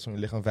nodig is om je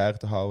lichaam veilig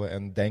te houden.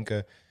 En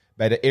denken,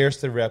 bij de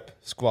eerste rep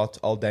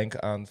squat al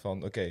denken aan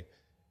van, oké,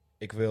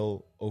 ik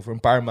wil over een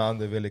paar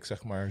maanden wil ik,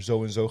 zeg maar,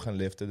 zo en zo gaan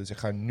liften. Dus ik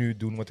ga nu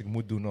doen wat ik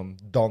moet doen om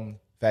dan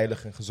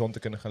veilig en gezond te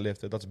kunnen gaan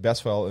liften. Dat is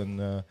best wel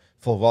een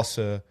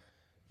volwassen,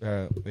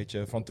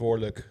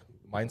 verantwoordelijk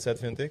mindset,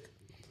 vind ik.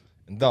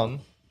 En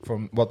dan,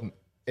 voor wat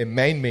in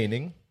mijn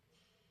mening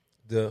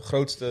de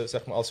grootste,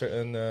 zeg maar, als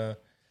er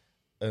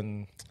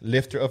een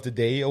Lifter of the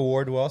Day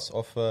award was,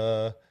 of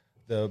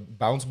de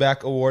Bounce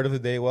Back Award of the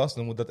Day was,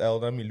 dan moet dat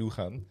naar Milou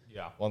gaan.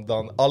 Ja. Want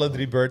dan alle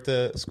 3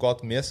 beurten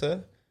squat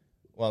missen.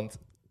 Want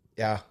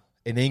ja,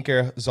 in één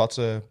keer zat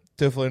ze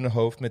te veel in haar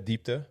hoofd met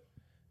diepte.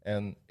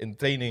 En in de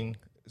training,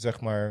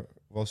 zeg maar,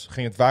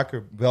 ging het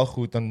vaker wel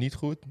goed dan niet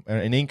goed.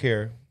 Maar in één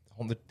keer,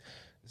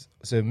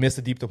 ze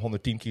miste diepte op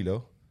 110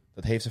 kilo.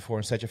 Dat heeft ze voor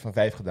een setje van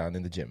 5 gedaan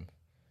in de gym.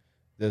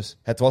 Dus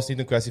het was niet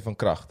een kwestie van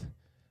kracht.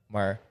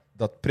 Maar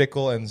dat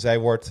prikkel en zij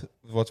wordt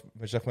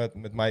zeg maar,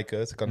 met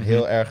Maaike, ze kan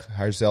heel erg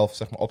haarzelf,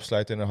 zeg maar,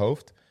 opsluiten in haar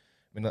hoofd.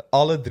 Met dan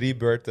alle 3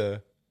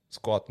 beurten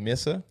squat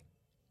missen.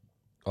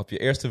 Op je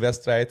eerste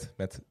wedstrijd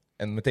met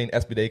En meteen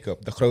SBD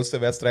Cup. De grootste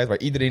wedstrijd waar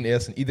iedereen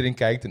is en iedereen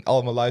kijkt en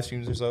allemaal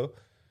livestreams en zo.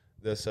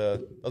 Dus dat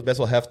is best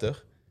wel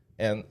heftig.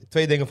 En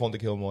 2 dingen vond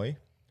ik heel mooi.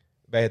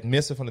 Bij het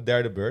missen van de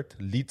derde beurt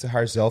liet ze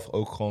haar zelf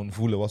ook gewoon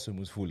voelen wat ze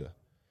moest voelen.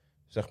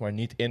 Zeg maar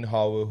niet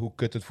inhouden hoe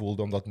kut het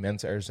voelde omdat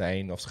mensen er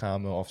zijn of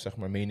schamen of zeg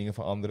maar meningen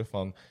van anderen.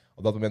 Van,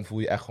 op dat moment voel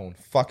je echt gewoon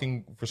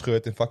fucking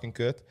verscheurd en fucking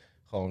kut.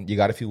 Gewoon, you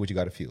gotta feel what you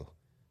gotta feel.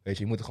 Weet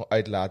je moet het gewoon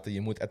uitlaten,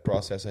 je moet het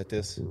processen. Het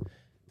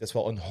is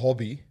wel een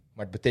hobby,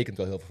 maar het betekent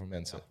wel heel veel voor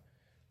mensen.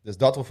 Dus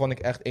dat vond ik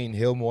echt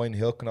heel mooi en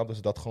heel knap dat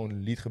ze dat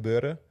gewoon liet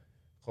gebeuren.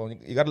 Gewoon,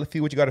 you gotta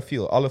feel what you gotta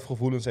feel. Alle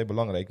gevoelens zijn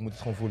belangrijk, je moet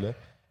het gewoon voelen.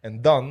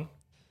 En dan,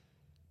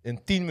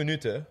 in 10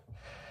 minuten,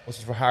 was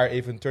het voor haar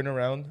even een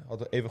turnaround.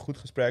 Hadden we even een goed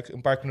gesprek,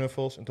 een paar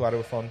knuffels. En toen waren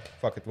we van,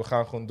 fuck it, we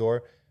gaan gewoon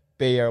door.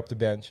 PR op de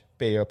bench,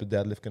 PR op de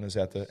deadlift kunnen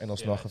zetten. En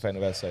alsnog een fijne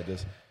wedstrijd.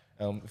 Dus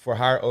voor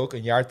haar ook,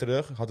 een jaar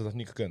terug, had het nog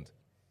niet gekund.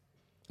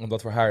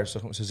 Omdat voor haar,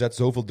 ze zet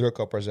zoveel druk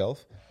op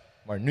haarzelf.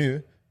 Maar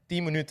nu,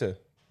 10 minuten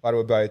waren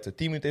we buiten.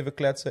 10 minuten even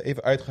kletsen,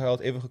 even uitgehuild,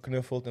 even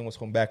geknuffeld. En was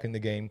gewoon back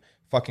in the game.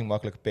 Fucking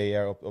makkelijke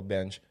PR op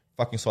bench.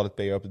 Fucking solid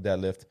PR op de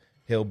deadlift.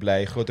 Heel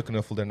blij, grote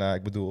knuffel daarna,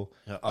 ik bedoel.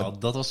 Ja,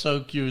 dat was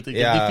zo cute.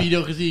 Ik heb die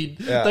video gezien.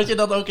 Ja. Dat je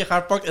dan ook je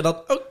haar pakt en dan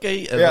oké.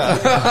 Ja.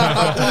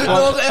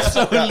 Dat was echt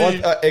zo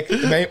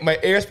lief. Mijn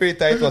eerste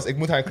prioriteit was, ik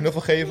moet haar een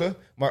knuffel geven.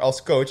 Maar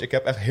als coach, ik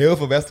heb echt heel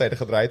veel wedstrijden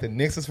gedraaid. En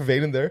niks is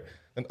vervelender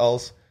dan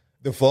als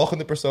de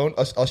volgende persoon,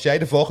 als jij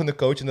de volgende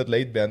coach in het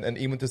leed bent. En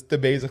iemand is te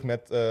bezig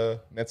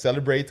met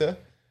celebraten,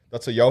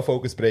 dat ze jouw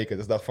focus breken.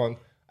 Dus dacht van,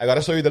 I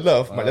gotta show you the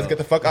love, maar let's get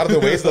the fuck out of the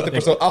way, zodat de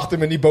persoon achter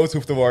me niet boos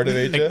hoeft te worden,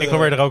 weet je. Ik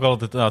probeer er ook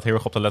altijd heel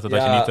erg op te letten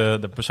dat je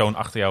niet de persoon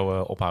achter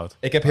jou ophoudt.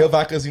 Ik heb heel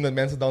vaak gezien dat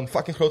mensen dan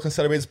fucking groot gaan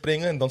celebraten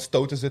springen en dan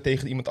stoten ze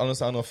tegen iemand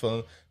anders aan of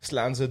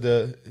slaan ze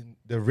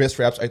de wrist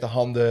wraps uit de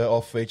handen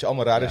of weet je,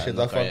 allemaal rare shit.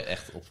 Dan kan je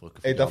echt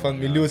opfokken. Ik dacht van,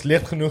 Milou is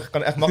licht genoeg,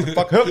 kan echt makkelijk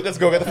pakken, hup, let's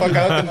go, get the fuck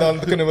out, en dan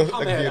kunnen we...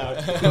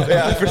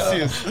 Ja,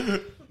 precies.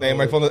 Nee,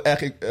 maar ik vond het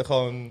echt,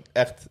 gewoon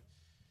echt...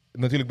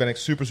 Natuurlijk ben ik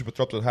super, super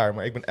trots op haar,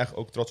 maar ik ben echt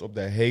ook trots op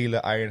de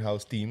hele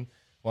Ironhouse team.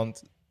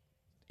 Want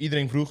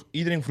iedereen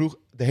vroeg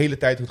de hele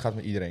tijd hoe het gaat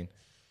met iedereen.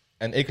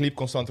 En ik liep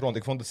constant rond.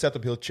 Ik vond het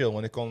setup heel chill,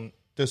 want ik kon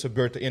tussen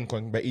beurten in,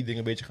 kon ik bij iedereen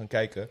een beetje gaan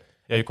kijken.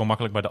 Ja, je kon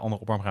makkelijk bij de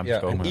andere opwarmruimtes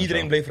komen. En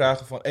iedereen bleef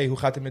vragen van, hey, hoe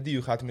gaat het met die,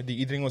 hoe gaat het met die?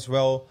 Iedereen was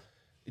wel,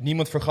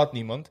 niemand vergat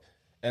niemand.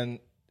 En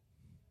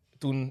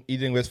toen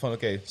iedereen wist van,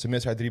 oké, ze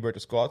mist haar 3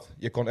 beurten squat.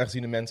 Je kon echt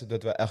zien de mensen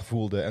dat we echt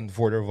voelden en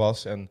voor er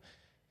was en...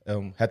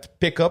 het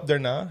pick-up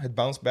daarna, het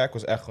bounce-back,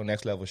 was echt gewoon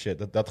next level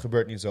shit. Dat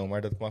gebeurt niet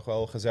zomaar. Dat mag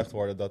wel gezegd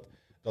worden.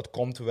 Dat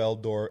komt wel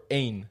door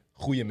 1,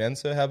 goede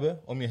mensen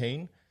hebben om je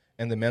heen.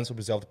 En de mensen op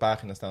dezelfde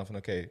pagina staan van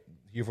oké,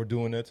 hiervoor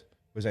doen we het.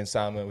 We zijn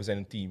samen, we zijn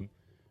een team.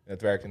 En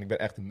het werkt. En ik ben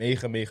echt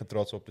mega, mega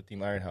trots op het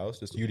team Ironhouse.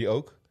 Dus jullie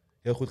ook.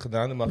 Heel goed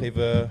gedaan. Dat mag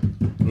even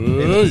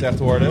gezegd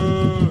worden.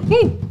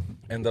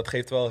 En dat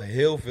geeft wel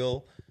heel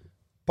veel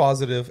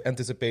positive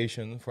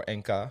anticipation voor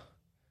NK.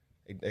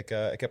 Ik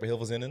heb er heel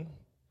veel zin in.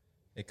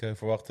 Ik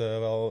verwacht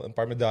wel een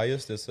paar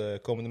medailles, dus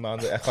komende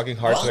maanden echt fucking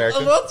hard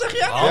werken. Wat zeg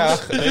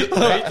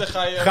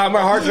je? Ga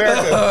maar hard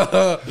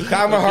werken.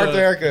 Ga maar hard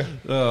werken.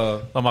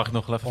 Dan mag ik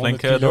nog even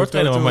flink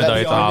doortrainen om een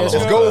medaille te halen.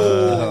 Let's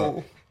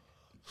go!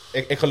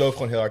 Ik geloof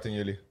gewoon heel hard in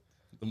jullie.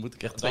 Dan moet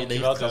ik echt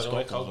 92 gaan gaan.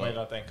 Ik ga ook mee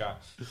naar het NK.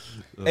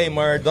 Hey,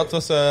 maar dat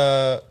was...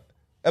 we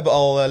hebben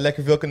al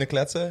lekker veel kunnen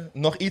kletsen.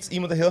 Nog iets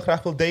iemand dat heel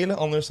graag wil delen,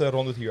 anders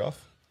rond het hier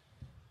af.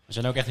 We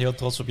zijn ook echt heel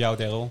trots op jou,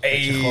 Daryl. Hey.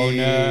 Dat je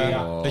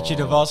gewoon dat je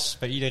er was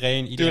bij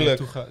iedereen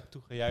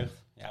toegejuicht.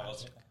 Ja,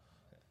 wat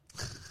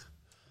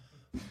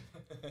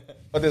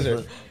Wat is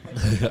er?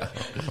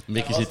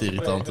 Mickey zit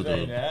irritant te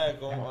doen.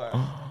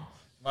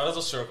 Maar dat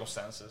was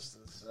circumstances.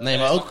 Dus, Nee,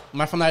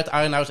 maar vanuit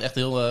Ironhouse echt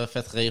heel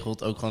vet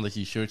geregeld. Ook gewoon dat je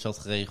die shirts had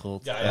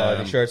geregeld.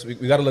 Die shirts, we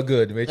gotta look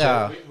good, weet je?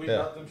 Ja. We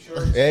got them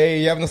shirts. Hey,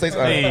 je hebt nog steeds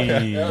aan.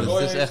 Dus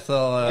het is echt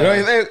wel...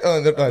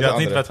 Je had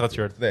niet het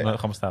wedstrijdshirt, Nee. maar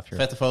gewoon een staafshirt.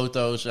 Vette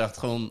foto's, echt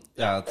gewoon...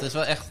 Ja, het is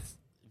wel echt...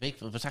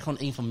 We zijn gewoon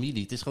één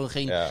familie. Het is gewoon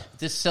geen... Ja.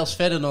 Het is zelfs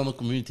verder dan een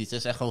community. Het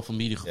is echt gewoon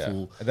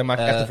familiegevoel. En dat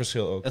maakt echt een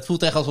verschil ook. Het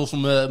voelt echt alsof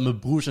mijn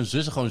broers en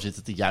zussen gewoon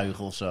zitten te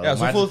juichen of zo. Ja,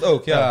 zo voelt het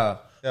ook,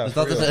 ja. Dus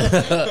dat is...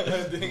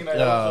 Dingen naar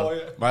jou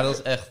gooien. Maar dat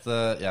is echt...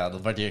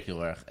 dat waardeer ik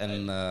heel erg.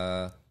 En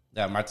maar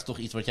het is toch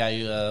iets wat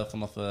jij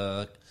vanaf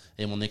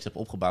helemaal niks hebt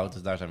opgebouwd.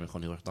 Dus daar zijn we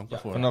gewoon heel erg dankbaar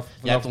voor.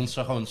 Jij hebt ons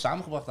gewoon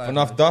samengebracht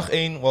eigenlijk. Vanaf dag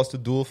 1 was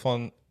het doel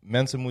van...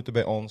 Mensen moeten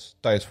bij ons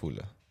thuis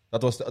voelen.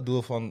 Dat was het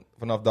doel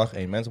vanaf dag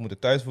 1. Mensen moeten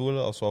thuis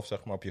voelen, alsof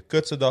zeg maar, op je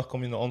kutste dag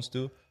kom je naar ons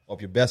toe. Op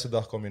je beste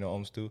dag kom je naar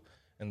ons toe.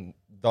 En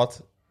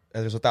het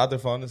resultaat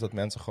daarvan is dat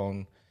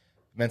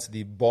mensen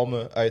die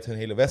bommen uit hun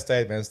hele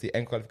wedstrijd, mensen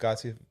die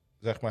kwalificatie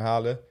zeg maar,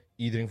 halen,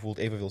 iedereen voelt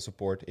evenveel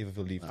support,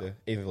 evenveel liefde,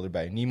 evenveel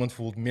erbij. Niemand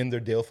voelt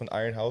minder deel van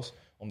Ironhouse,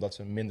 omdat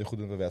ze minder goed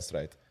doen op de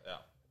wedstrijd.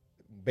 Ja.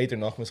 Beter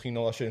nog, misschien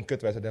als je een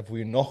kutwedstrijd hebt, voel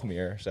je nog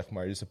meer zeg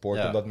maar, je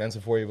support, omdat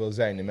mensen voor je willen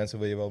zijn. En mensen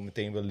wil je wel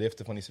meteen willen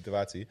liften van die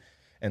situatie.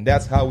 And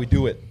that's how we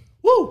do it.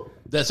 Woo!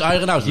 That's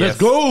Ironhouse. Let's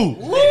go!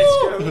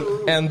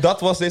 En dat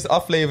was deze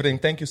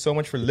aflevering. Thank you so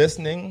much for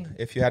listening.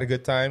 If you had a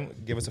good time,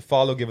 give us a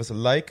follow, give us a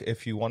like.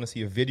 If you want to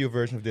see a video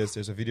version of this,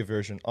 there's a video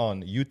version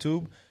on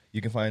YouTube.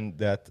 You can find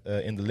that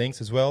in the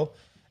links as well.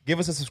 Give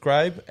us a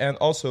subscribe and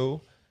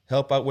also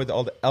help out with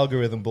all the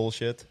algorithm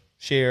bullshit.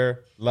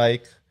 Share,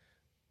 like,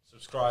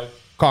 Subscribe.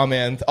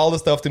 comment, all the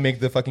stuff to make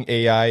the fucking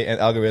AI and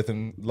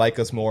algorithm like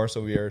us more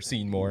so we are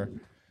seen more.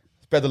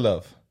 Spread the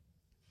love.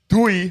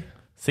 Doei!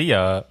 See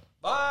ya.